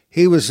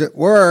he was at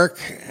work,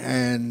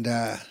 and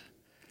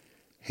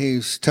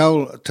he's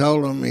told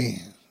him he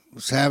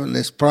was having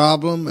this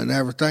problem and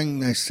everything.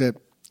 And they said,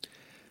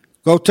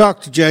 "Go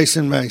talk to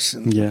Jason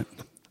Mason." Yeah.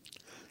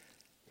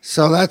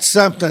 So that's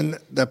something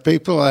that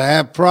people that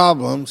have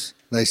problems,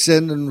 they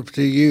send them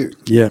to you.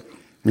 Yeah.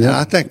 And Yeah.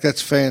 I think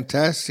that's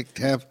fantastic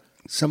to have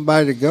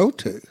somebody to go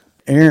to.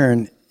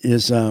 Aaron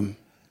is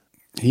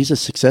he's a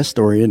success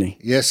story, isn't he?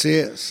 Yes, he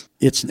is.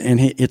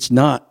 It's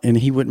not, and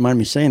he wouldn't mind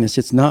me saying this.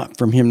 It's not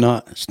from him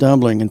not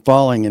stumbling and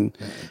falling and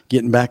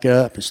getting back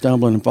up, and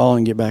stumbling and falling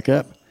and get back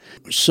up.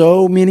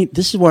 So many.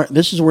 This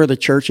is where the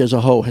church as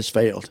a whole has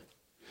failed.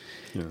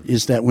 Yeah.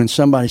 Is that when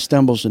somebody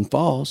stumbles and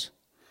falls,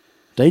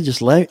 they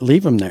just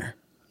leave them there,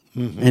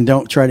 and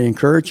don't try to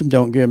encourage them.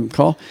 Don't give them a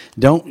call.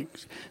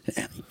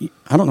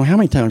 I don't know how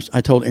many times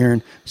I told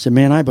Aaron, I said,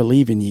 "Man, I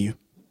believe in you.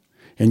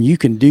 And you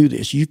can do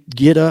this. You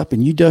get up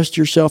and you dust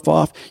yourself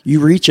off. You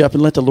reach up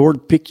and let the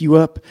Lord pick you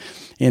up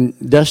and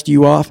dust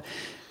you off,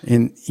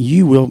 and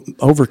you will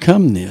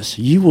overcome this.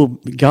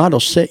 God will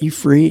set you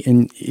free,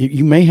 and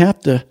you may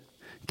have to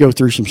go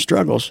through some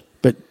struggles,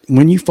 but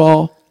when you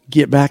fall,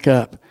 get back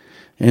up.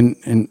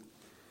 And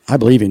I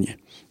believe in you."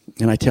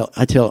 And I tell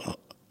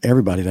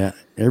everybody that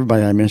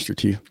I minister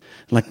to.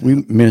 Like we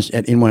minister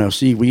at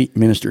N.Y.O.C, we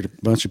minister to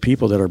a bunch of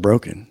people that are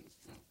broken,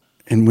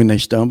 and when they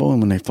stumble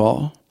and when they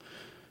fall.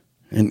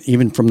 And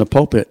even from the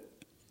pulpit,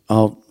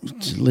 I'll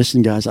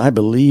listen, guys, I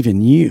believe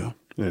in you.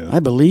 Yeah. I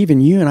believe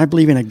in you, and I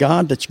believe in a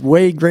God that's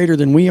way greater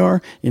than we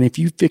are. And if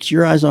you fix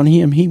your eyes on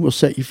him, he will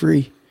set you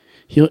free.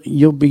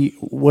 You'll be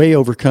way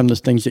overcome the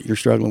things that you're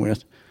struggling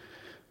with.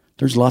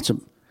 There's lots of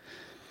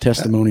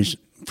testimonies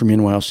from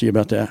N.Y.O.C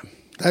about that.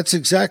 That's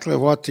exactly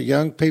what the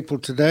young people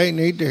today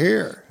need to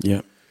hear.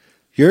 Yeah.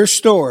 Your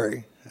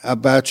story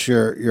about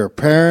your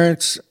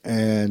parents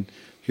and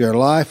your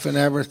life and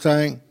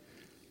everything.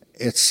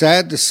 It's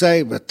sad to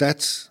say, but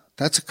that's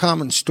a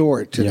common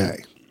story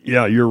today.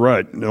 Yeah, you're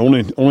right.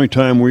 The only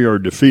time we are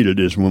defeated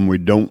is when we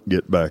don't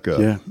get back up.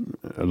 Yeah.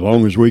 As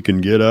long as we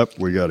can get up,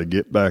 we got to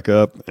get back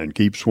up and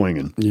keep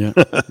swinging. Yeah.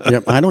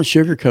 Yep. I don't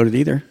sugarcoat it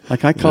either.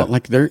 Like I call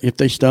it, if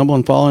they stumble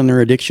and fall in their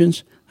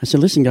addictions, I said,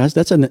 "Listen, guys,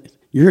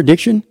 your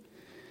addiction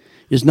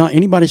is not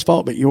anybody's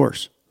fault but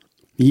yours.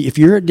 If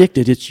you're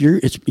addicted,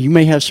 you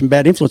may have some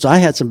bad influence. I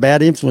had some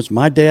bad influence.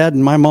 My dad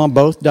and my mom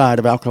both died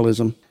of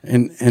alcoholism,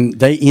 and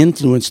they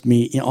influenced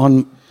me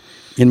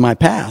in my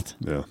path.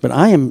 Yeah. But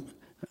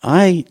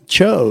I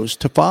chose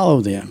to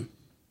follow them,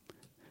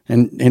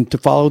 and to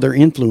follow their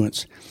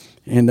influence,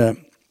 and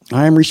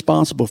I am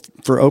responsible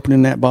for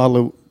opening that bottle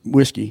of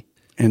whiskey.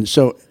 And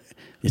so,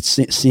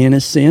 sin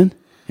is sin.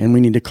 And we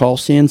need to call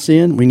sin.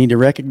 We need to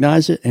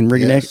recognize it and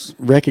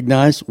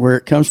recognize where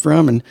it comes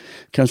from, and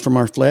it comes from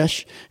our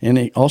flesh, and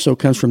it also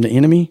comes from the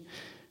enemy.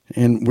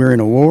 And we're in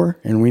a war,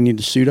 and we need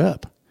to suit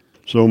up.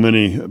 So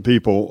many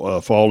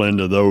people fall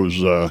into those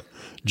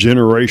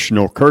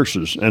generational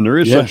curses, and there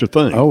is such a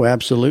thing. Oh,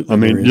 absolutely. I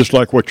mean, just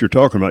like what you're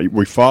talking about,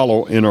 we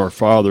follow in our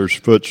father's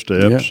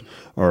footsteps,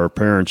 our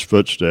parents'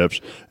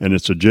 footsteps, and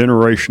it's a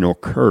generational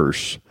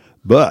curse.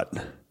 But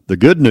the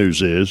good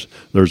news is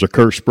there's a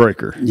curse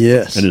breaker.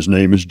 Yes. And his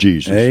name is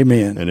Jesus.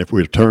 Amen. And if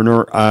we turn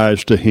our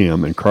eyes to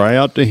him and cry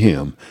out to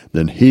him,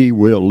 then he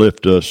will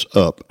lift us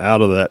up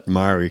out of that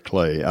miry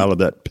clay, out of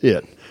that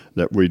pit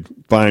that we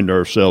find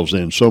ourselves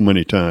in so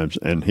many times,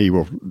 and he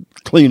will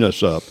clean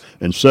us up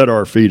and set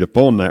our feet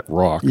upon that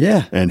rock.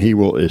 Yeah. And he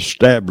will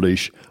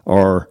establish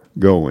our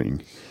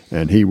going.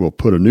 and He will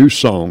put a new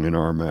song in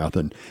our mouth.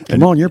 And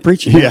Come on, you're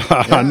preaching. Yeah,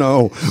 I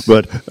know,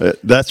 but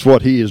that's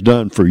what He has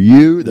done for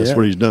you. That's Yeah.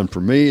 what He's done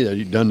for me. That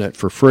He's done that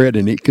for Fred,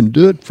 and He can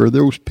do it for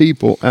those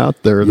people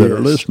out there that are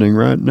Yes. listening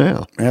right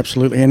now.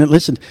 Absolutely. And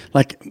listen,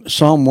 like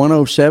Psalm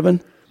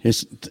 107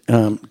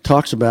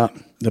 talks about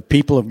the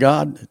people of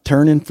God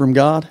turning from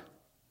God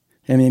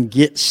and then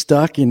get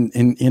stuck in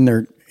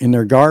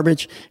their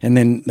garbage. And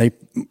then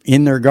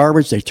in their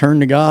garbage, they turn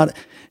to God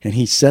and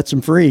He sets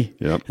them free.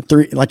 Yep.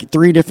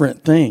 Three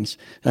different things.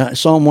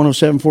 Psalm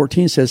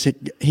 107:14 says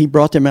He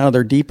brought them out of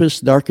their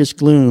deepest, darkest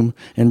gloom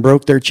and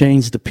broke their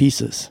chains to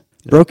pieces.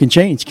 Broken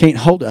chains can't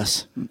hold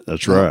us.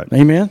 That's right.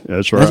 Amen.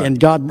 That's right.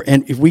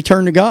 And if we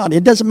turn to God,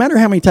 it doesn't matter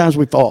how many times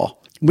we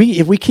fall.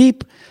 If we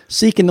keep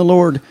seeking the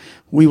Lord,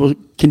 we will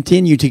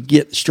continue to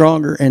get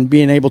stronger and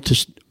being able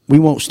to. We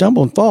won't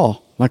stumble and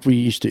fall like we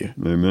used to.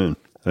 Amen.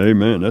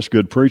 Amen. That's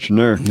good preaching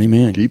there.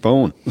 Amen. Keep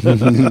on.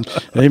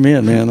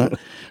 Amen, man.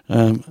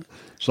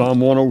 Psalm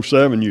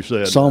 107, you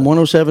said. Psalm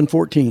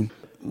 107:14.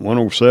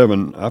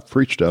 107. I've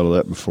preached out of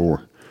that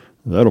before.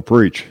 That'll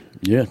preach.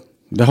 Yeah,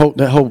 the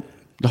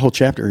whole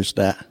chapter is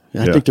that.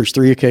 I Yeah. think there's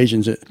 3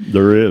 occasions that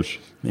There is.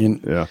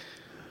 in Yeah.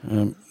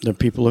 the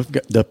people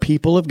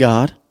of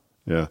God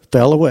Yeah.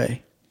 fell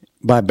away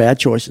by bad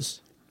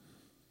choices,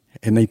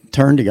 and they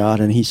turned to God,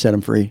 and He set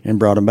them free and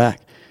brought them back.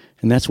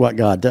 And that's what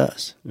God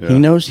does. Yeah.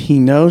 He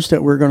knows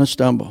that we're going to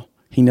stumble.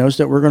 He knows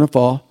that we're going to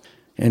fall,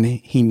 and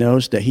He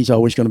knows that He's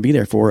always going to be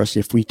there for us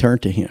if we turn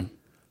to Him.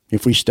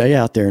 If we stay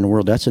out there in the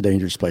world, that's a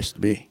dangerous place to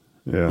be.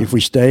 Yeah. If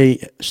we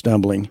stay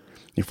stumbling,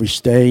 if we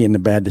stay in the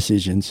bad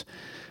decisions,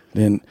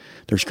 then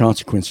there's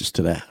consequences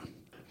to that.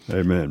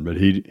 Amen. But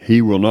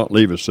He will not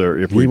leave us there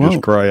if we He just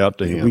won't. cry out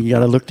to Him. We got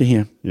to look to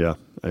Him. Yeah.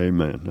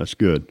 Amen. That's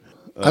good.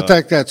 I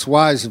think that's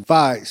wise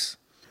advice.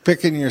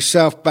 Picking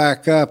yourself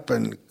back up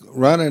and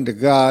running to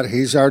God.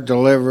 He's our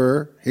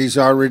deliverer. He's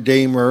our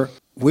redeemer.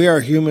 We are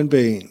human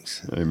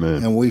beings,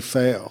 Amen. and we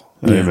fail.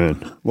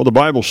 Amen. Well, the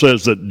Bible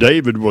says that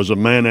David was a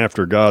man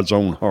after God's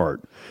own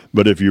heart.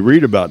 But if you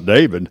read about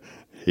David,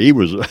 he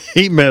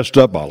messed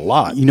up a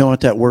lot. You know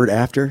what that word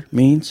 "after"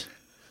 means?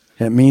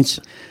 It means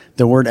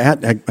the word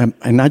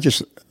and I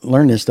just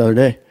learned this the other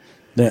day,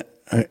 that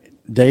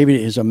David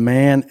is a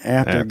man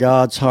after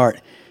God's heart,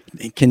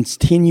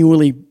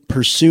 continually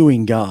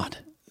pursuing God.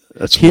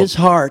 That's His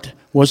heart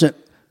wasn't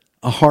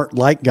a heart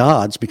like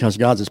God's, because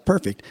God's is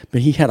perfect, but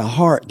he had a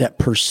heart that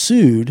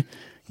pursued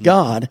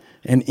God,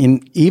 and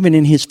even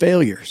in his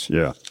failures,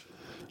 Yeah.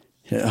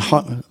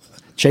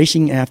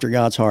 chasing after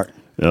God's heart.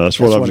 Yeah,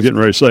 that's what I was getting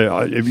ready to say.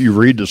 If you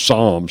read the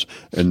Psalms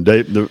and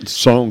the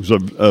songs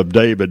of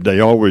David,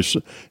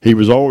 he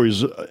was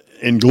always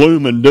in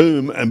gloom and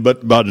doom,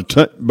 but by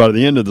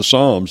the end of the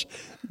Psalms,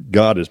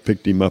 God has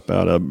picked him up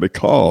out of it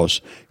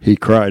because he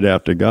cried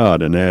out to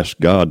God and asked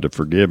God to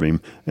forgive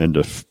him and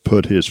to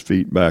put his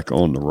feet back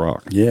on the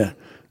rock. Yeah.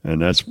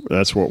 And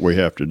that's what we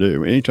have to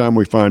do. Anytime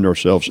we find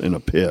ourselves in a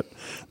pit,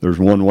 there's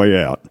one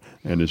way out,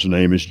 and his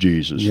name is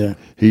Jesus. Yeah.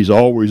 He's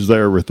always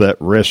there with that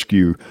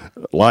rescue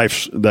what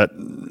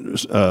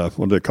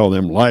do they call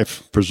them?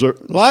 Life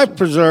preserver. Life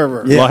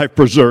preserver. Yeah. Life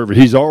preserver.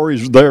 He's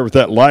always there with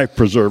that life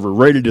preserver,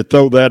 ready to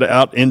throw that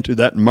out into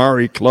that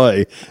miry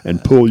clay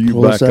and pull you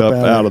Pull back us up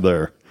up out of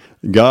there.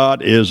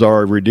 God is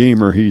our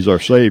Redeemer. He's our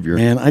Savior.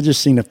 Man, I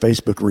just seen a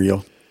Facebook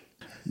reel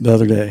the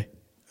other day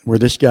where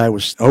this guy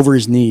was over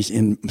his knees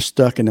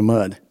stuck in the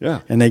mud.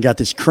 Yeah. And they got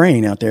this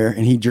crane out there,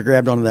 and he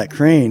grabbed onto that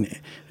crane,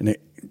 and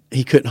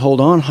he couldn't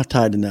hold on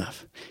tight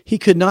enough. He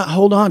could not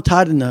hold on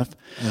tight enough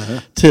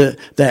to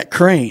that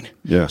crane.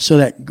 Yeah.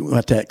 So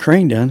what that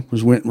crane done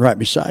was went right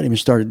beside him and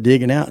started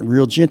digging out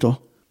real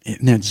gentle.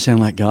 Didn't that sound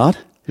like God?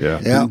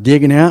 Yeah. Yeah.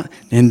 Digging out,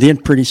 and then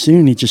pretty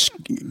soon he just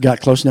got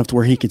close enough to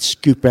where he could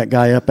scoop that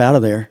guy up out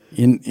of there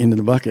into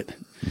the bucket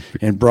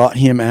and brought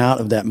him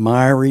out of that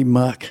miry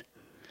muck.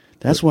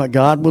 That's what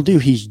God will do.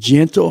 He's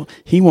gentle.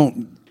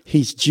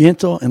 He's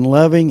gentle and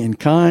loving and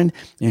kind,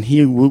 and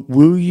He'll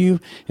woo you,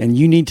 and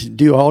you need to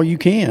do all you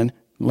can,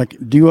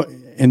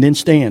 and then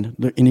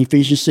stand. In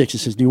Ephesians 6, it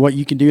says, do what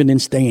you can do and then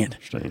stand.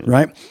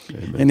 Right?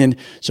 Amen. And then,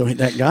 so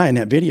that guy in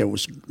that video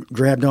was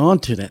grabbed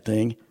onto that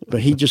thing,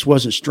 but he just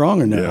wasn't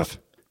strong enough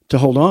to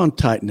hold on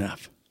tight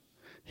enough.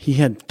 He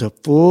had to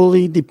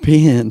fully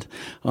depend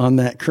on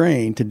that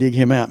crane to dig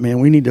him out. Man,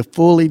 we need to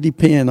fully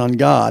depend on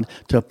God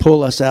to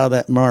pull us out of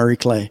that miry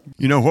clay.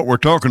 You know, what we're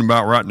talking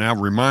about right now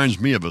reminds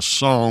me of a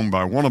song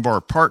by one of our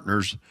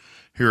partners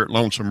here at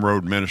Lonesome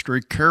Road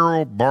Ministry,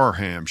 Carol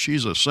Barham.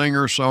 She's a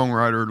singer,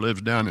 songwriter,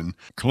 lives down in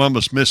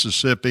Columbus,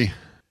 Mississippi,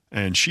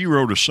 and she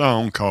wrote a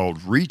song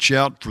called Reach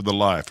Out for the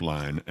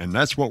Lifeline, and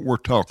that's what we're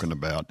talking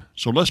about.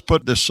 So let's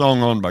put this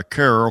song on by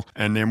Carol,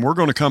 and then we're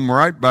going to come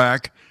right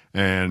back,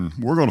 and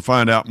we're going to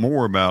find out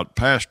more about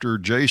Pastor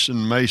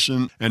Jason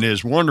Mason and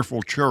his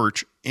wonderful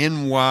church,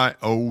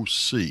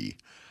 N.Y.O.C.,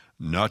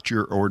 not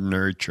your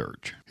ordinary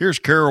church. Here's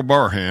Carol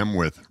Barham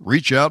with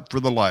Reach Out for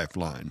the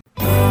Lifeline.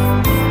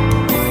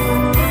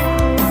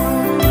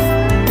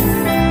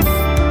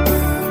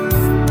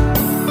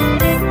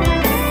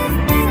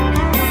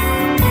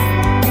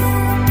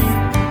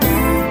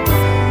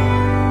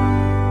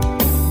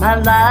 My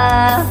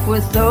life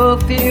was so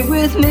filled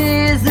with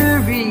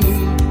misery.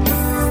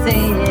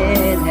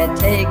 Sin had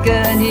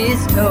taken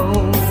its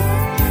toll.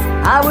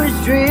 I was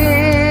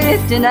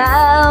drifting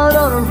out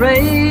on a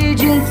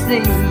raging sea.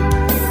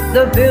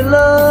 The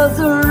billows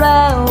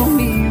around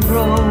me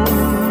rolled.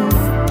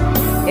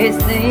 It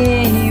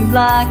seemed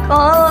like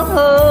all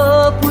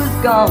hope was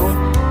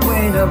gone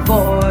when a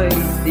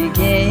voice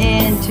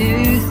began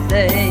to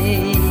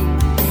say,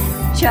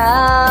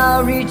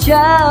 child, reach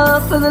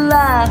out for the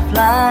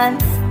lifeline.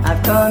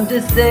 I've come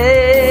to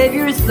save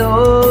your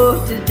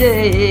soul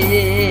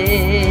today.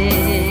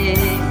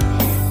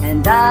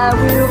 And I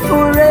will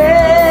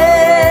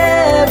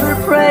forever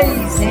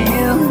praise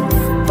Him,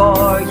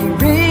 for You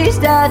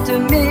reached out to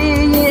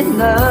me in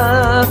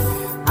love.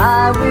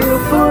 I will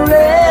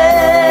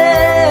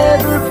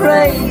forever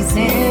praise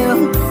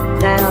Him.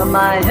 Now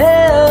my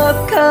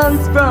help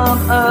comes from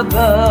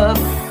above.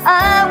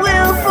 I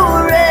will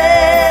forever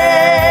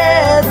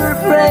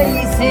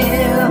praise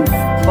Him,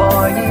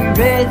 for He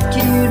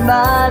rescued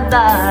my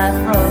life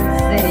from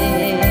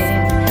sin.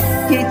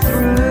 He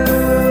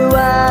threw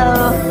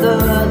out the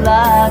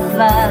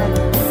lifeline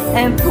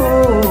and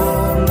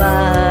pulled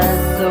my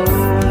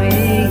soul in.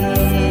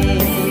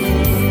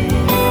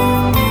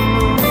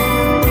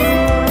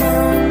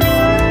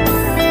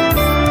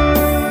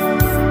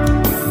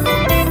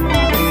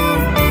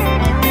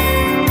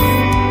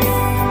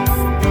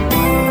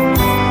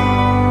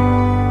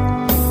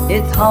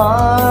 It's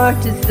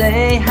hard to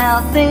say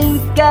how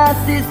things got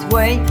this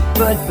way,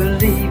 but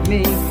believe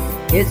me,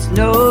 it's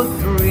no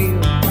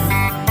thrill.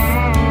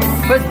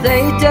 For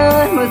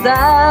Satan was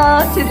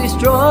out to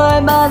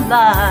destroy my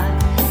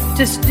life,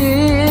 to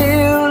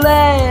steal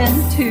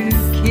and to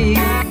kill.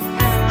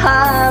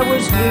 I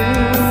was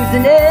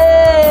losing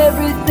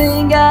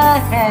everything I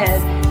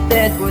had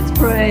that was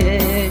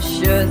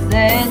precious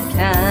and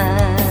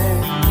kind.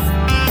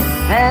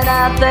 And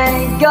I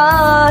thank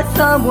God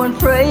someone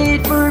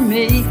prayed for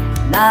me,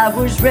 and I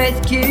was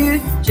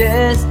rescued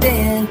just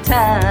in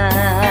time.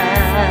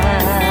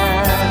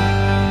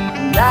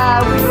 And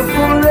I will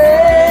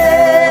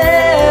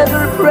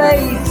forever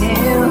praise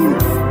Him,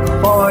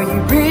 for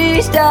You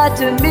reached out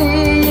to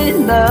me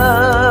in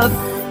love.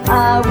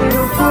 I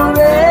will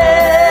forever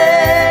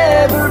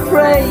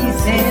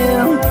praise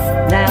Him.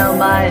 Now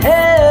my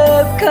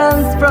help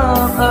comes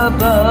from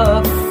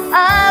above.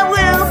 I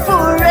will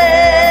forever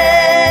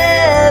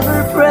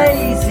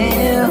praise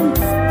Him,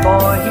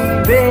 for He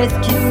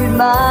rescued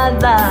my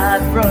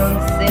life from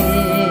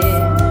sin.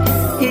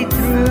 He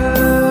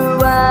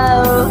threw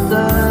out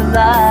the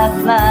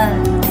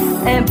lifeline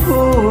and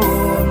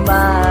pulled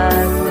my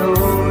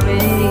soul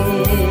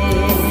in.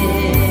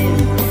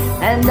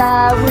 And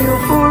I will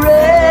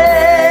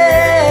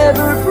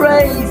forever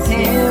praise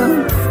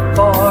Him,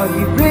 for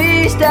He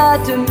reached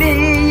out to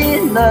me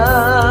in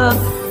love.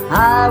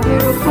 I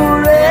will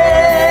forever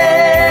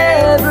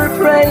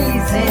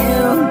praise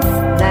Him.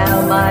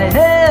 Now my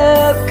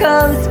help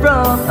comes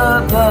from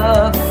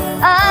above.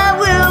 I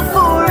will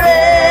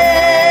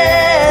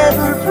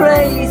forever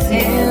praise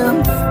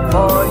Him,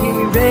 for He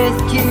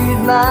rescued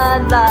my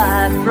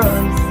life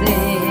from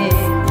sin.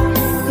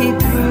 He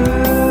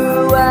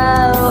threw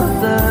out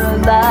the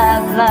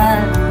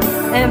lifeline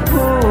and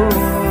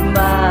pulled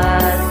my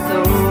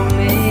soul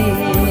in.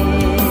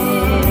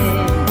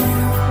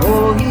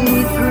 Oh,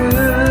 He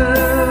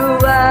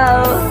threw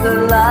out the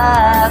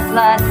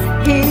lifeline.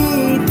 He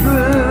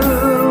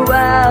threw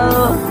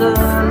out the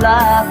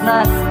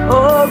lifeline.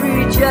 Oh,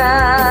 reach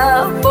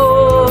out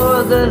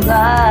for the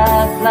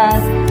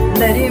lifeline.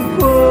 Let Him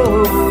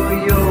pull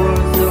your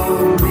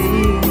soul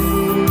in.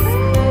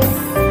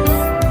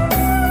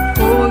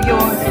 Pull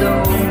your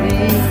soul in.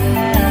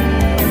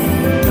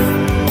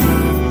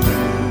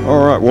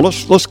 All right. Well,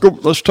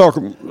 let's talk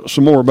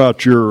some more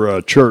about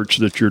your church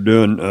that you're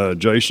doing,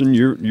 Jason.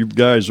 You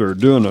guys are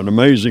doing an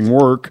amazing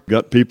work.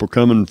 Got people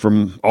coming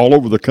from all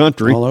over the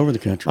country. All over the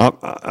country.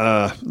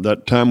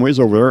 That time we was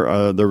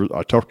over there,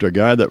 I talked to a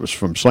guy that was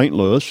from St.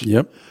 Louis.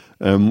 Yep.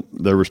 And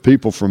there was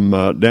people from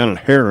down at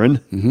Heron,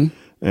 Mm-hmm.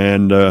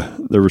 and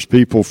there was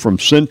people from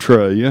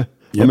Centralia.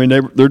 Yep. I mean,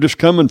 they're just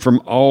coming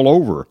from all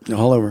over.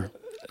 All over.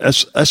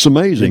 That's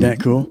amazing. Isn't that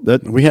cool?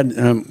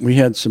 We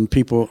had some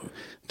people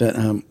that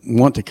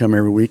want to come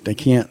every week. They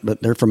can't,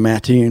 but they're from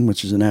Mattoon,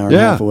 which is an hour and a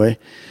half away,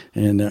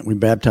 and we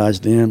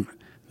baptized them,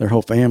 their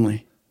whole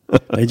family.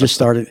 They just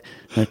started.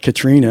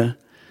 Katrina,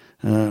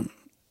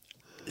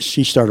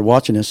 she started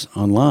watching us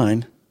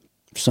online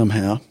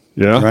somehow.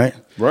 Yeah.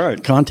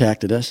 Right.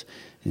 Contacted us,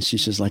 and she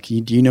says, "Like,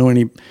 do you know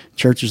any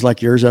churches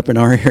like yours up in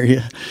our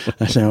area?"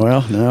 I said,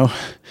 "Well, no,"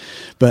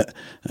 but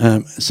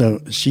so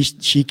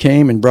she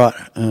came and brought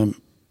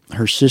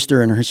her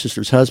sister and her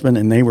sister's husband,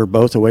 and they were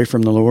both away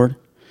from the Lord.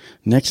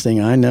 Next thing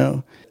I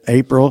know,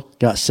 April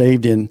got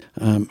saved in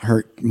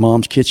her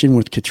mom's kitchen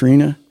with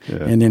Katrina.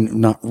 Yeah. And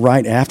then not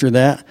right after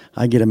that,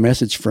 I get a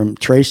message from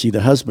Tracy,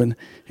 the husband,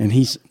 and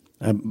he's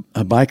a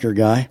biker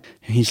guy.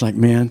 And he's like,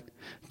 "Man,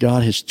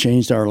 God has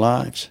changed our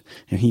lives."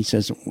 And he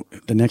says,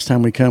 "The next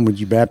time we come, would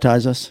you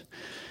baptize us?"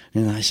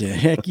 And I said,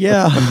 heck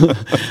yeah,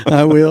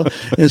 I will.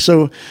 And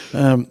so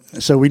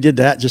we did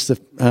that just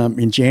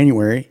in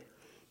January.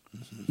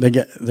 They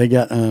got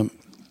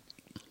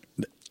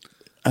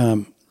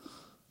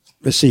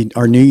let's see,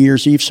 our New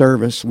Year's Eve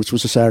service, which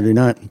was a Saturday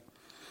night.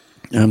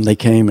 They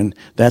came, and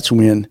that's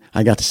when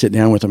I got to sit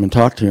down with them and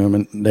talk to them,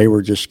 and they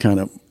were just kind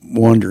of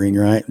wondering,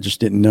 right?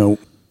 Just didn't know.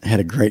 Had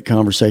a great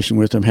conversation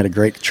with them, had a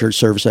great church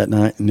service that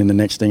night, and then the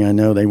next thing I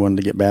know, they wanted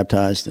to get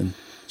baptized, and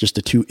just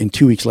 2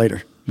 weeks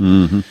later.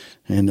 Mm-hmm.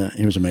 And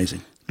it was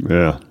amazing.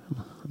 Yeah.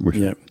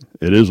 Yeah.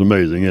 It is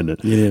amazing, isn't it?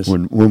 It is.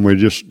 When we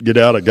just get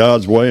out of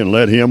God's way and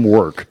let Him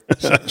work.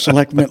 So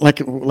like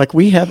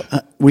we have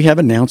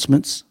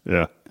announcements.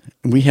 Yeah.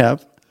 We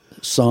have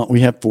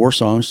 4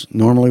 songs.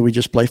 Normally we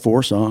just play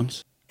 4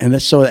 songs, and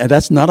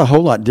that's not a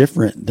whole lot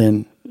different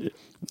than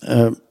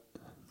a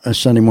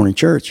Sunday morning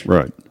church.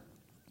 Right.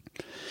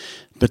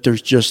 But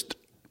there's just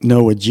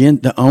no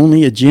agenda. The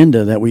only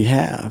agenda that we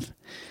have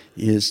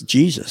is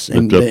Jesus.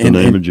 Lift up the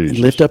name of Jesus.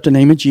 Lift up the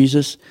name of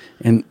Jesus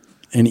and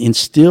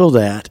instill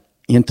that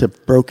into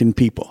broken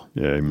people.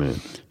 Yeah,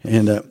 amen.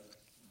 And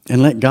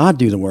let God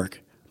do the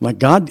work. Like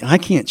God, I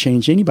can't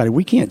change anybody.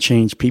 We can't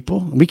change people.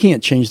 We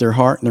can't change their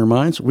heart and their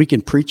minds. We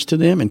can preach to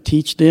them and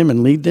teach them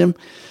and lead them,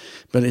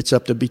 but it's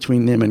up to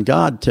between them and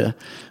God to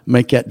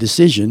make that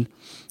decision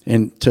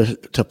and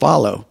to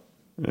follow.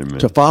 Amen.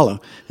 To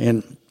follow.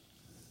 And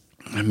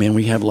man,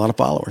 we have a lot of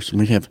followers.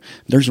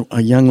 There's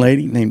a young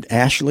lady named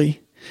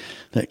Ashley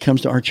that comes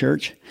to our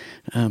church.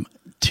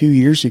 2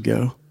 years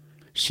ago,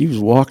 she was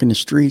walking the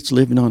streets,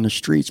 living on the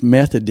streets,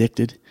 meth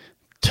addicted,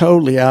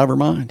 totally out of her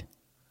mind.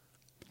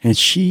 And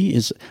she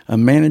is a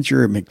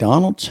manager at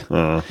McDonald's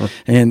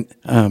and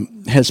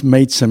has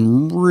made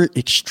some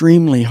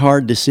extremely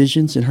hard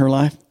decisions in her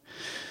life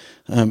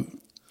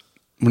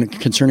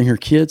concerning her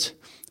kids.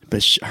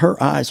 But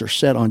her eyes are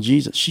set on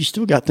Jesus. She's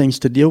still got things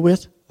to deal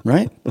with.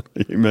 Right?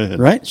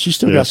 Amen. Right? She's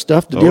still got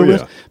stuff to deal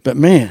with. But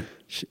man,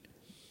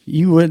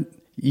 you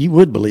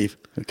would believe,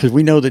 because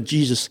we know that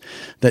Jesus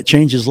that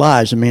changes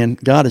lives, and man,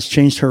 God has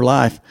changed her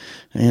life,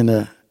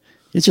 and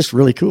it's just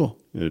really cool.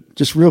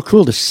 Just real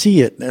cool to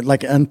see it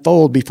like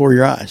unfold before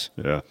your eyes.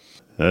 Yeah,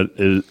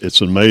 it's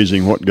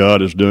amazing what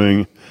God is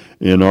doing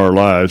in our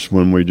lives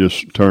when we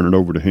just turn it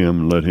over to Him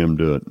and let Him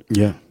do it.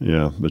 Yeah.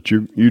 Yeah, but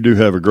you do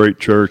have a great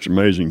church,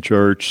 amazing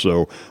church,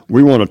 so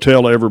we want to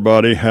tell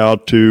everybody how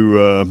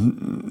to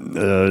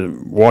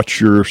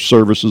watch your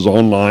services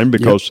online,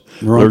 because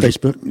we're on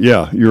Facebook.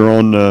 Yeah, you're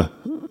on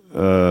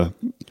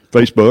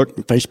Facebook.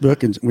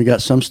 Facebook, and we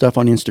got some stuff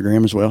on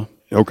Instagram as well.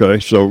 Okay,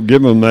 so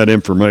give them that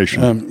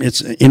information.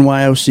 It's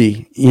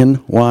N.Y.O.C.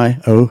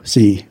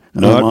 N.Y.O.C.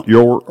 Not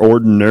your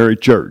ordinary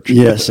church.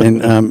 Yes,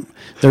 and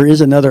there is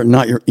another,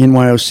 not your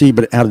N.Y.O.C.,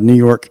 but out of New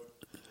York,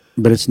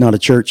 but it's not a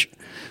church.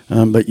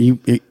 But you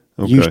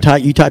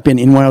type in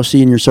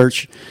N.Y.O.C. in your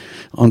search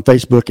on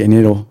Facebook, and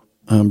it'll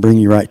bring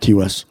you right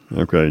to us.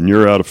 Okay, and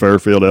you're out of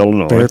Fairfield,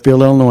 Illinois.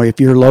 Fairfield, Illinois. If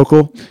you're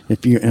local,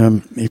 if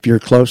you're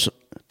close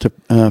to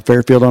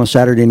Fairfield on a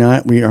Saturday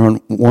night, we are on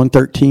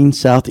 113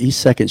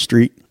 Southeast 2nd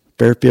Street,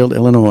 Fairfield,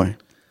 Illinois,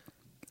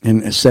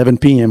 and at 7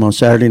 p.m. on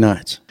Saturday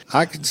nights.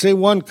 I can see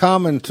one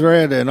common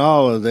thread in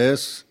all of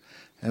this,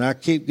 and I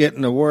keep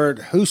getting the word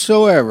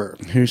whosoever.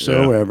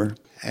 Whosoever.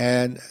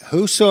 And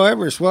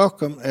whosoever is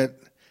welcome at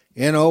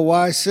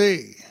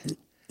N.O.Y.C.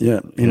 Yeah,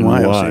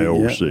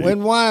 N.Y.O.C. Yeah.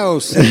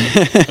 N.Y.O.C.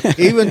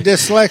 Even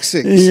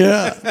dyslexics.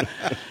 Yeah.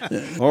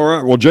 All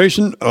right. Well,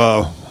 Jason,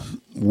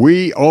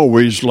 we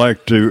always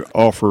like to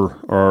offer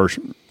our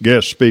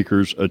guest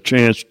speakers a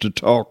chance to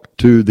talk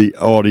to the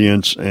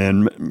audience,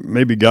 and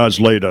maybe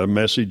God's laid a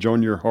message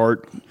on your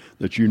heart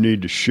that you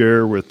need to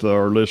share with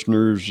our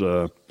listeners.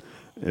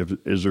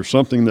 Is there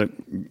something that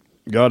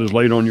God has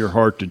laid on your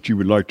heart that you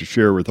would like to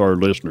share with our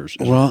listeners?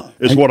 Well,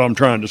 it's what I'm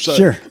trying to say.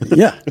 Sure.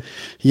 Yeah.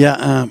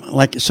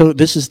 So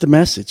this is the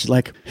message,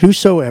 like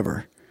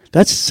whosoever.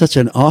 That's such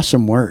an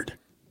awesome word,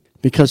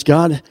 because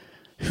God,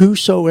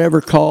 whosoever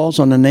calls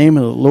on the name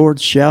of the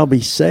Lord shall be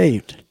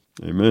saved.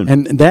 Amen.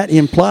 And that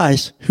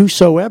implies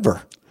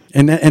whosoever.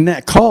 And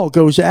that call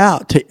goes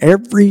out to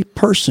every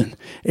person,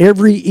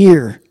 every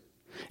ear.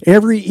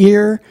 Every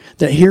ear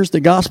that hears the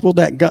gospel,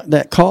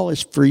 that call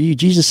is for you.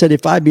 Jesus said,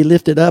 if I be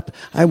lifted up,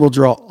 I will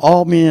draw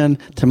all men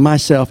to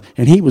myself.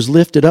 And He was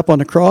lifted up on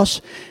the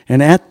cross.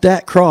 And at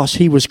that cross,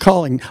 He was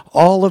calling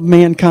all of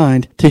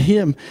mankind to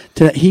Him,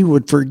 that He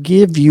would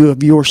forgive you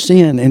of your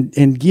sin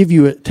and give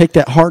you take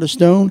that heart of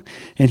stone,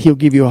 and He'll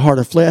give you a heart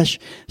of flesh,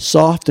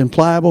 soft and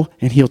pliable,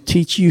 and He'll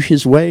teach you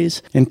His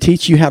ways and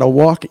teach you how to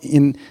walk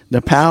in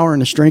the power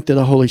and the strength of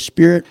the Holy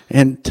Spirit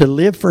and to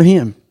live for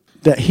Him.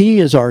 That He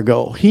is our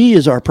goal. He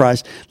is our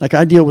prize. Like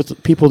I deal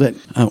with people that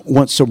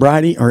want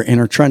sobriety and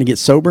are trying to get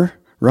sober,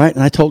 right?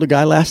 And I told a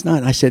guy last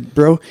night, I said,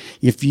 bro,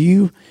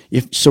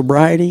 if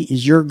sobriety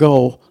is your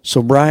goal,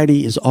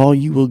 sobriety is all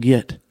you will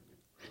get.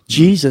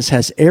 Jesus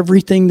has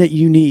everything that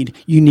you need.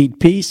 You need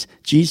peace.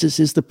 Jesus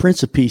is the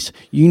Prince of Peace.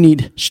 You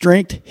need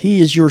strength.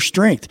 He is your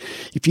strength.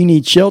 If you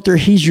need shelter,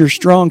 He's your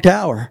strong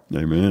tower.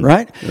 Amen.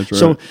 Right? That's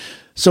right.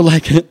 So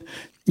like,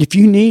 if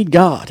you need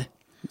God,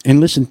 and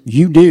listen,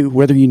 you do,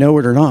 whether you know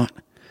it or not.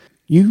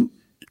 You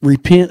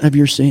repent of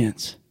your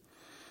sins.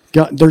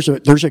 God, there's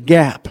a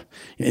gap.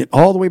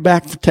 All the way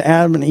back to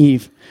Adam and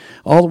Eve.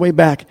 All the way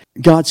back.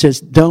 God says,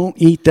 don't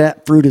eat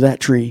that fruit of that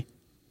tree.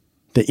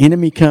 The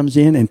enemy comes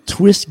in and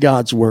twists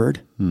God's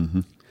word,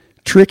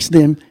 tricks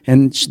them,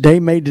 and they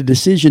made the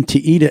decision to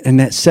eat it, and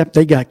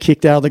they got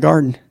kicked out of the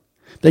garden.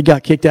 They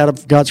got kicked out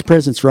of God's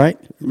presence, right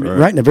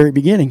in the very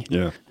beginning.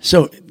 Yeah.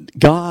 So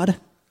God,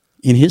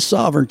 in his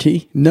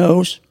sovereignty,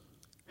 knows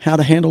how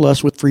to handle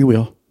us with free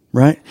will,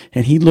 right?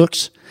 And he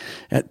looks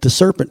at the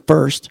serpent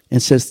first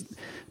and says,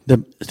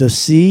 the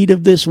seed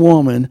of this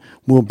woman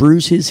will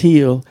bruise his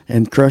heel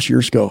and crush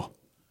your skull.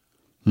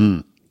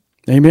 Amen?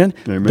 Amen.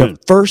 The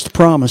first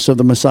promise of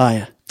the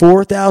Messiah.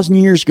 4,000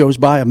 years goes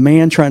by, a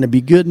man trying to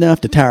be good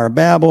enough to Tower of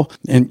Babel,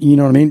 and you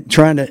know what I mean,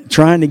 trying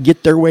to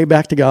get their way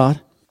back to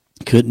God.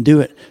 Couldn't do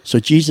it. So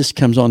Jesus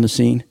comes on the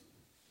scene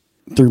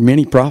through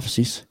many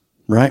prophecies,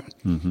 right?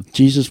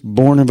 Jesus,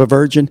 born of a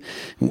virgin,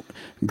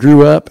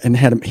 grew up and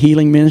had a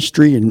healing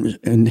ministry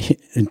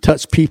and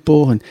touched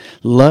people and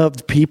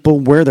loved people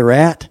where they're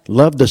at,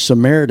 loved the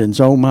Samaritans,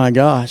 oh my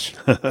gosh,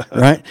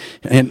 right?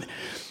 And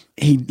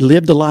he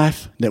lived a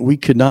life that we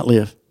could not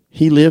live.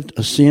 He lived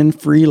a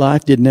sin-free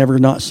life, did never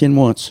not sin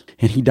once.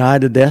 And he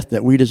died a death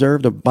that we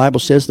deserve. The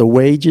Bible says the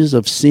wages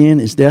of sin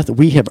is death.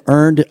 We have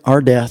earned our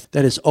death.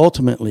 That is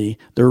ultimately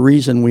the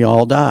reason we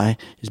all die,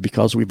 is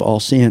because we've all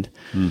sinned.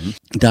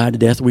 Died a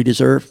death we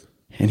deserve.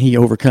 And he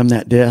overcome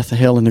that death,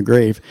 hell, and the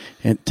grave,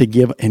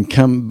 and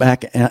come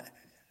back out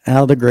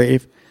of the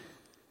grave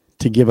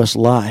to give us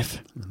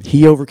life.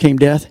 He overcame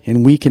death,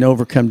 and we can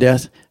overcome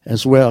death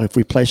as well if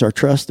we place our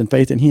trust and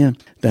faith in him.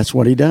 That's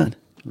what he done.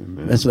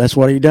 Amen. That's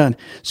what he done.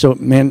 So,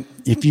 man,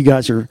 if you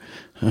guys are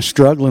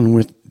struggling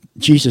with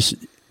Jesus,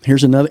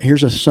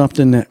 here's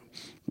something that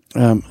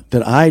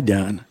I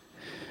done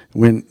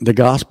when the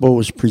gospel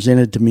was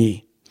presented to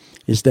me,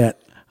 is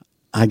that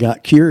I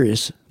got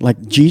curious.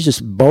 Like Jesus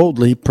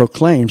boldly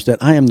proclaims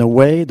that I am the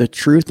way, the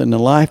truth, and the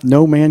life.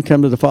 No man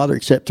come to the Father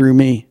except through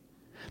me.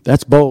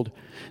 That's bold.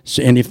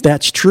 So, and if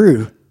that's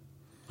true,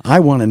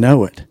 I want to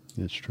know it.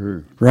 It's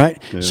true.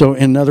 Right? Yeah. So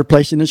in another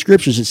place in the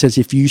scriptures, it says,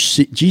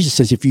 Jesus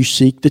says, if you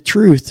seek the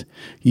truth,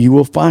 you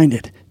will find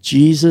it.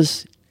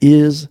 Jesus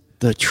is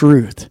the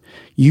truth.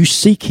 You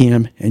seek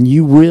him and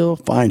you will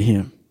find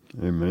him.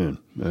 Amen.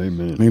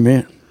 Amen.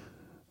 Amen.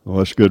 Well,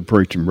 that's good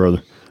preaching,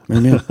 brother.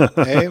 Amen.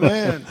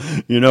 Amen.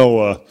 You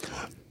know,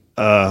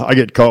 I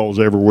get calls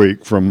every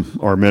week from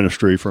our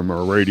ministry, from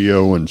our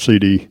radio and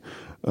CD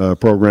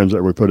programs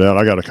that we put out.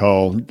 I got a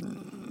call.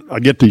 I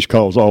get these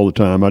calls all the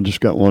time. I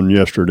just got one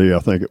yesterday, I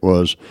think it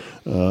was,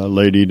 a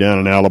lady down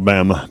in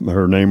Alabama.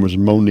 Her name was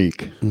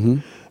Monique,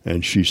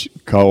 and she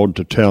called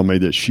to tell me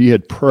that she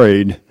had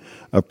prayed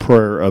a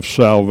prayer of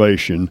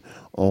salvation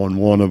on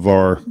one of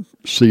our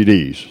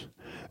CDs.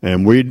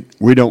 And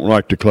we don't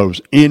like to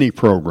close any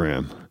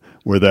program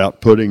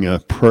without putting a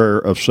prayer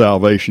of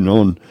salvation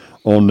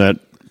on that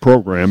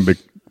program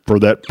for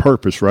that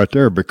purpose right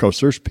there,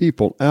 because there's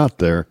people out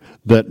there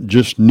that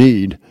just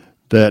need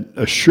that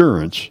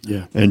assurance.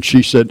 Yeah. And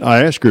she said,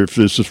 I asked her if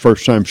this is the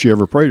first time she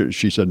ever prayed it.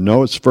 She said,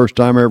 no, it's the first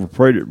time I ever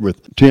prayed it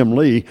with Tim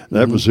Lee.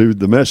 That was who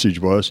the message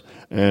was.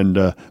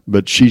 And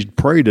but she's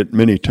prayed it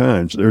many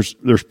times.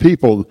 There's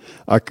people.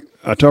 I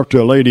talked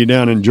to a lady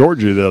down in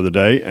Georgia the other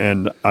day,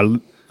 and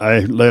I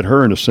led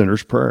her in a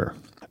sinner's prayer.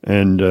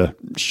 And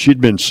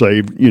she'd been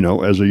saved,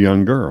 as a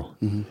young girl.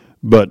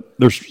 But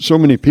there's so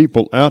many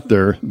people out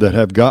there that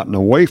have gotten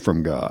away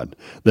from God,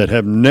 that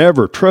have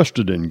never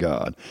trusted in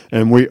God.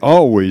 And we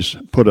always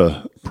put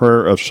a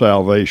prayer of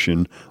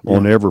salvation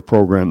on every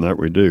program that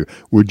we do.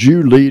 Would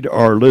you lead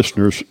our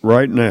listeners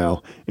right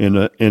now in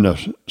a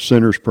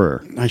sinner's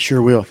prayer? I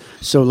sure will.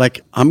 So,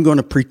 I'm going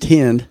to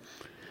pretend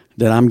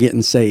that I'm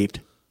getting saved.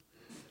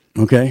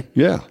 Okay?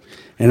 Yeah.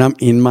 And I'm,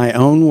 in my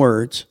own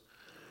words,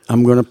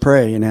 I'm going to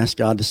pray and ask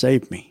God to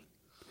save me.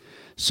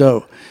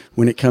 So,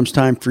 when it comes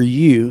time for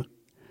you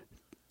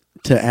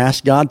to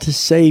ask God to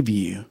save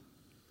you,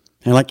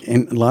 and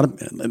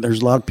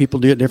there's a lot of people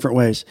do it different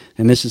ways,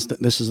 and this is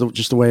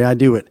just the way I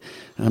do it.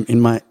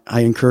 I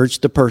encourage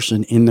the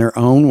person in their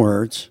own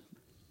words,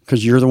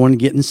 because you're the one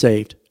getting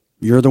saved.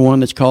 You're the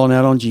one that's calling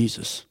out on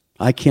Jesus.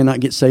 I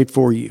cannot get saved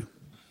for you.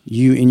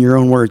 You, in your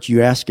own words,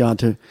 you ask God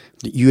that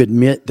you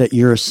admit that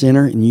you're a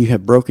sinner and you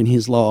have broken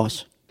his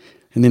laws.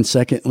 And then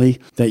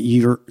secondly, that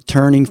you're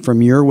turning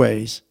from your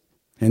ways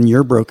and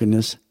your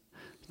brokenness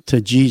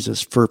to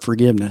Jesus for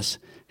forgiveness,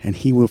 and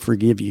he will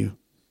forgive you.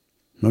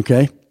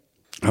 Okay?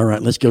 All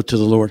right, let's go to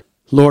the Lord.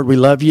 Lord, we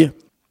love you,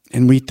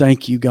 and we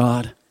thank you,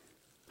 God.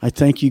 I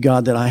thank you,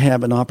 God, that I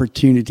have an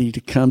opportunity to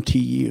come to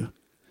you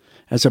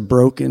as a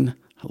broken,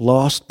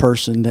 lost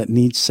person that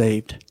needs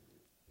saved,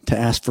 to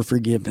ask for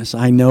forgiveness.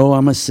 I know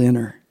I'm a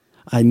sinner.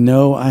 I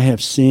know I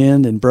have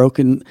sinned and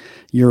broken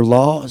your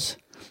laws,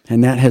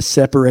 and that has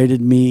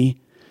separated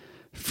me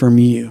from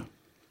you.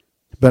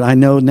 But I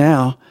know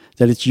now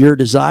that it's your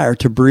desire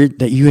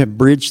that you have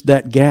bridged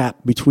that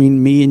gap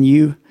between me and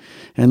you.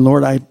 And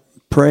Lord, I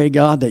pray,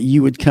 God, that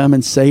you would come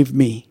and save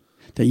me,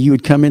 that you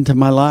would come into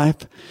my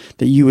life,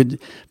 that you would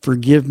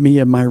forgive me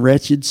of my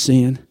wretched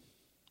sin,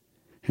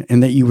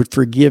 and that you would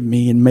forgive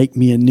me and make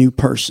me a new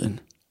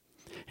person.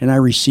 And I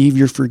receive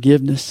your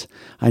forgiveness.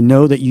 I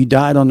know that you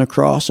died on the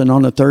cross, and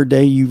on the third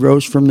day you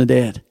rose from the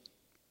dead.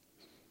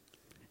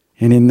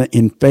 And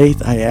in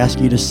faith, I ask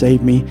you to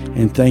save me,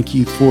 and thank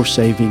you for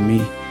saving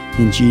me.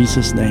 In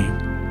Jesus' name,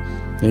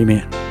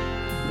 amen.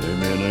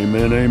 Amen,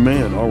 amen,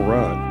 amen. All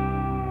right.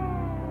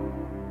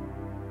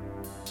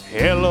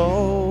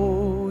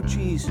 Hello,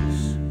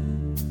 Jesus.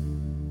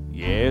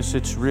 Yes,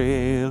 it's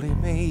really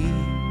me.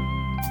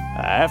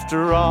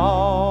 After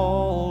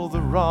all the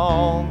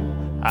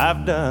wrong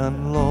I've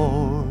done,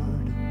 Lord,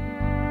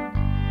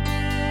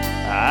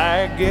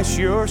 I guess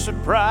you're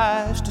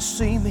surprised to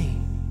see me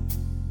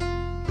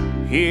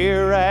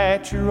here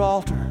at your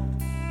altar,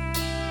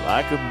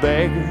 like a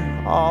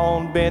beggar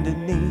on bended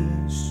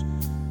knees,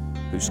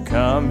 who's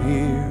come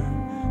here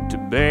to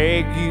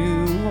beg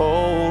you,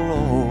 oh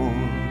Lord.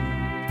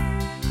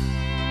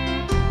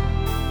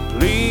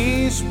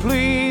 Please,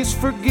 please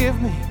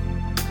forgive me.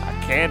 I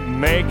can't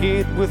make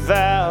it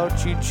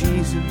without you,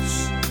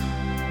 Jesus.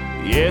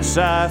 Yes,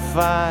 I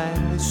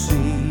finally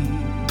see.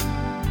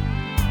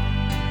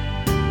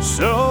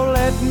 So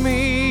let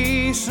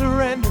me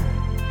surrender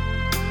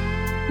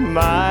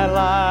my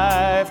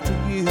life to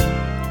you.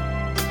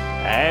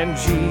 And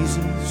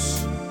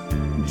Jesus,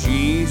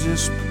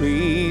 Jesus,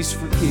 please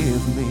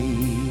forgive me.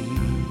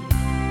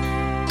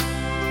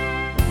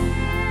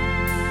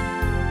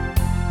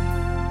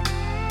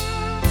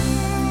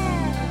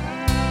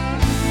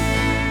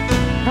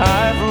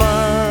 I've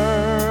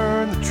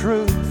learned the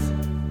truth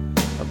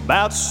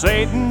about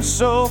Satan's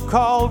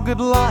so-called good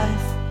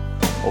life.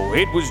 Oh,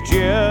 it was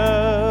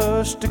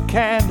just a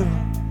candle.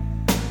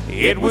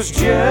 It was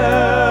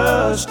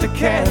just a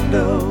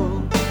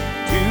candle,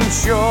 too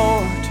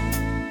short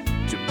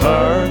to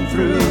burn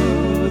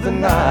through the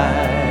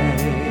night.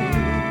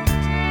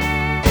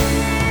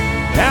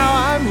 Now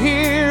I'm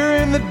here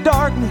in the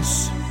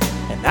darkness,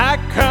 and I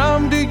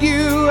come to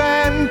you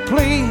and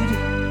plead,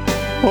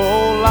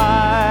 oh,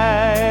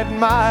 light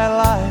my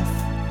life,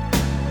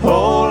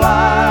 oh,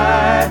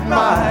 light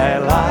my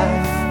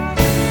life.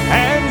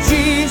 And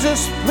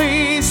Jesus,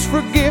 please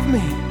forgive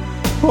me,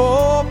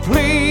 oh,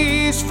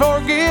 please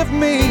forgive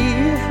me.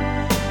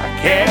 I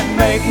can't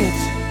make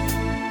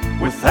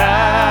it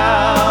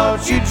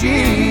without you,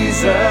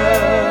 Jesus.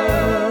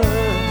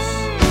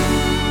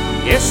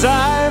 Yes,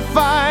 I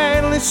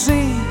finally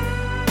see,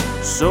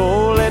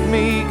 so let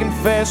me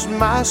confess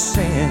my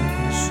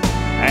sins,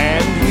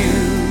 and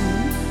you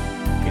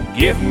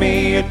give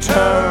me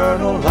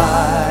eternal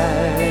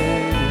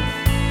life.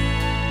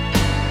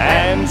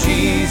 And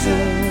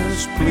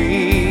Jesus,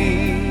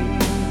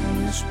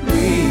 please,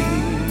 please,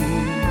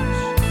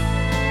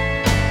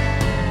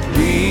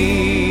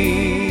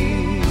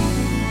 please,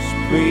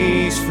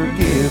 please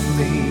forgive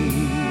me.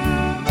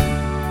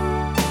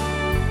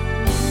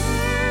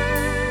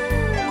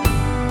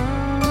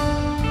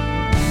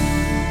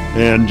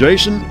 And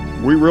Jason,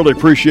 we really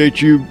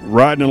appreciate you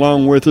riding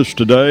along with us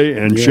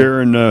today and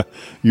sharing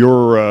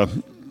your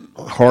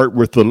heart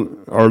with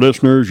our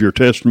listeners, your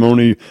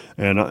testimony,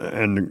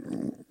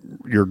 and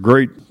your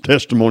great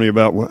testimony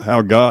about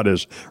how God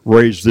has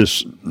raised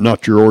this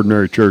Not Your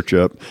Ordinary Church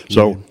up.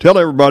 So tell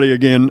everybody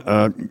again,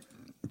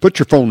 put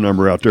your phone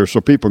number out there so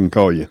people can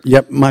call you.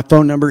 Yep, my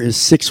phone number is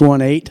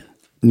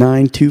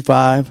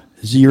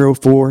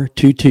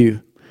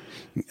 618-925-0422.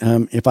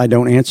 If I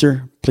don't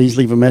answer, please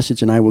leave a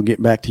message and I will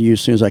get back to you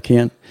as soon as I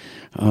can.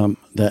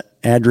 The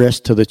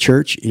address to the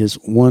church is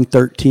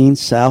 113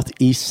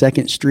 Southeast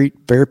 2nd Street,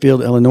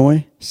 Fairfield,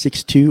 Illinois,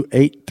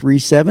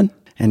 62837.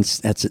 And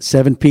that's at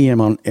 7 p.m.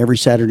 on every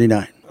Saturday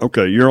night.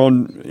 Okay, you're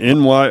on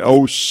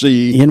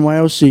N.Y.O.C.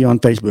 N.Y.O.C. on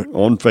Facebook.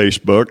 On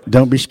Facebook.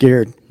 Don't be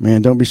scared,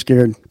 man. Don't be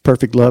scared.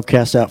 Perfect love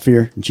casts out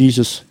fear.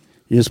 Jesus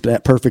is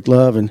that perfect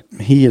love, and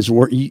He is.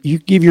 You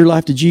give your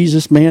life to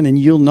Jesus, man, and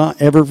you'll not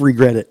ever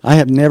regret it. I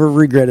have never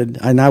regretted,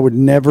 and I would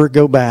never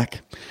go back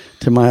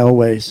to my old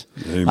ways.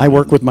 Amen. I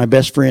work with my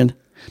best friend,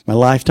 my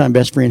lifetime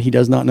best friend. He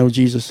does not know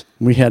Jesus.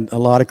 We had a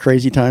lot of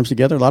crazy times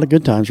together, a lot of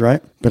good times,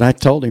 right? But I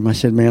told him, I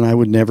said, man, I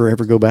would never,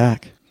 ever go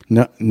back.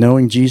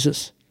 Knowing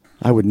Jesus,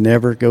 I would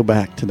never go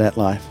back to that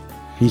life.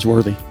 He's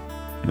worthy.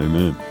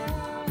 Amen.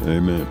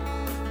 Amen.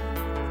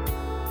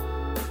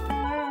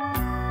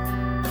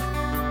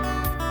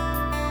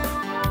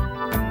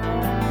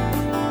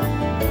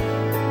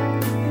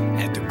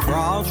 At the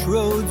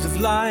crossroads of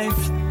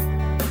life,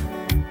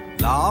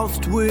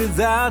 lost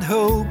without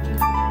hope,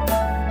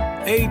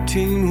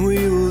 18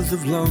 wheels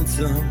of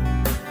lonesome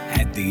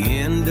at the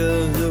end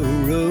of the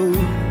road.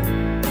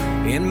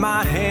 In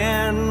my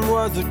hand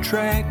was a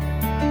tract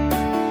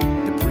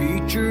the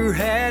preacher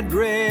had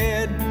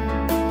read,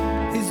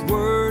 his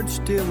words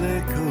still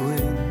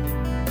echoing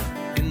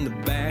in the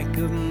back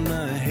of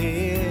my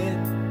head.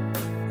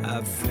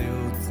 I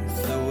felt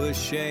so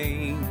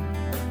ashamed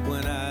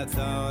when I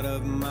thought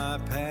of my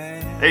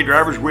past. Hey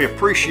drivers, we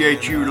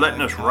appreciate you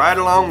letting us ride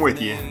along with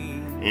you.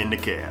 in the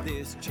cab.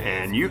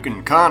 And you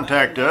can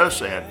contact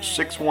us at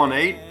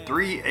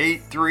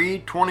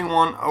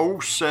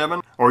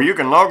 618-383-2107, or you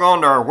can log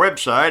on to our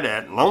website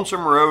at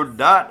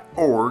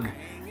lonesomeroad.org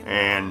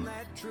and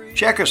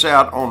check us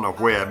out on the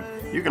web.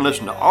 You can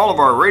listen to all of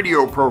our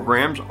radio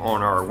programs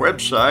on our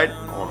website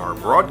on our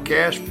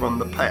Broadcast from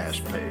the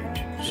Past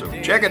page. So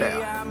check it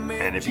out.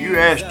 And if you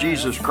ask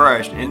Jesus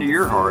Christ into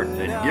your heart,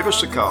 then give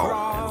us a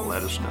call and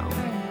let us know.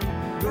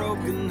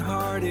 Broken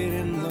hearted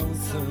and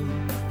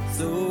lonesome,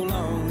 so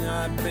long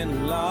I've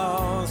been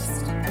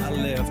lost. I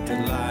left a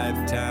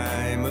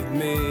lifetime of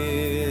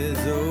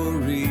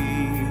misery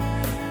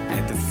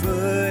at the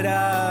foot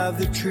of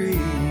the tree.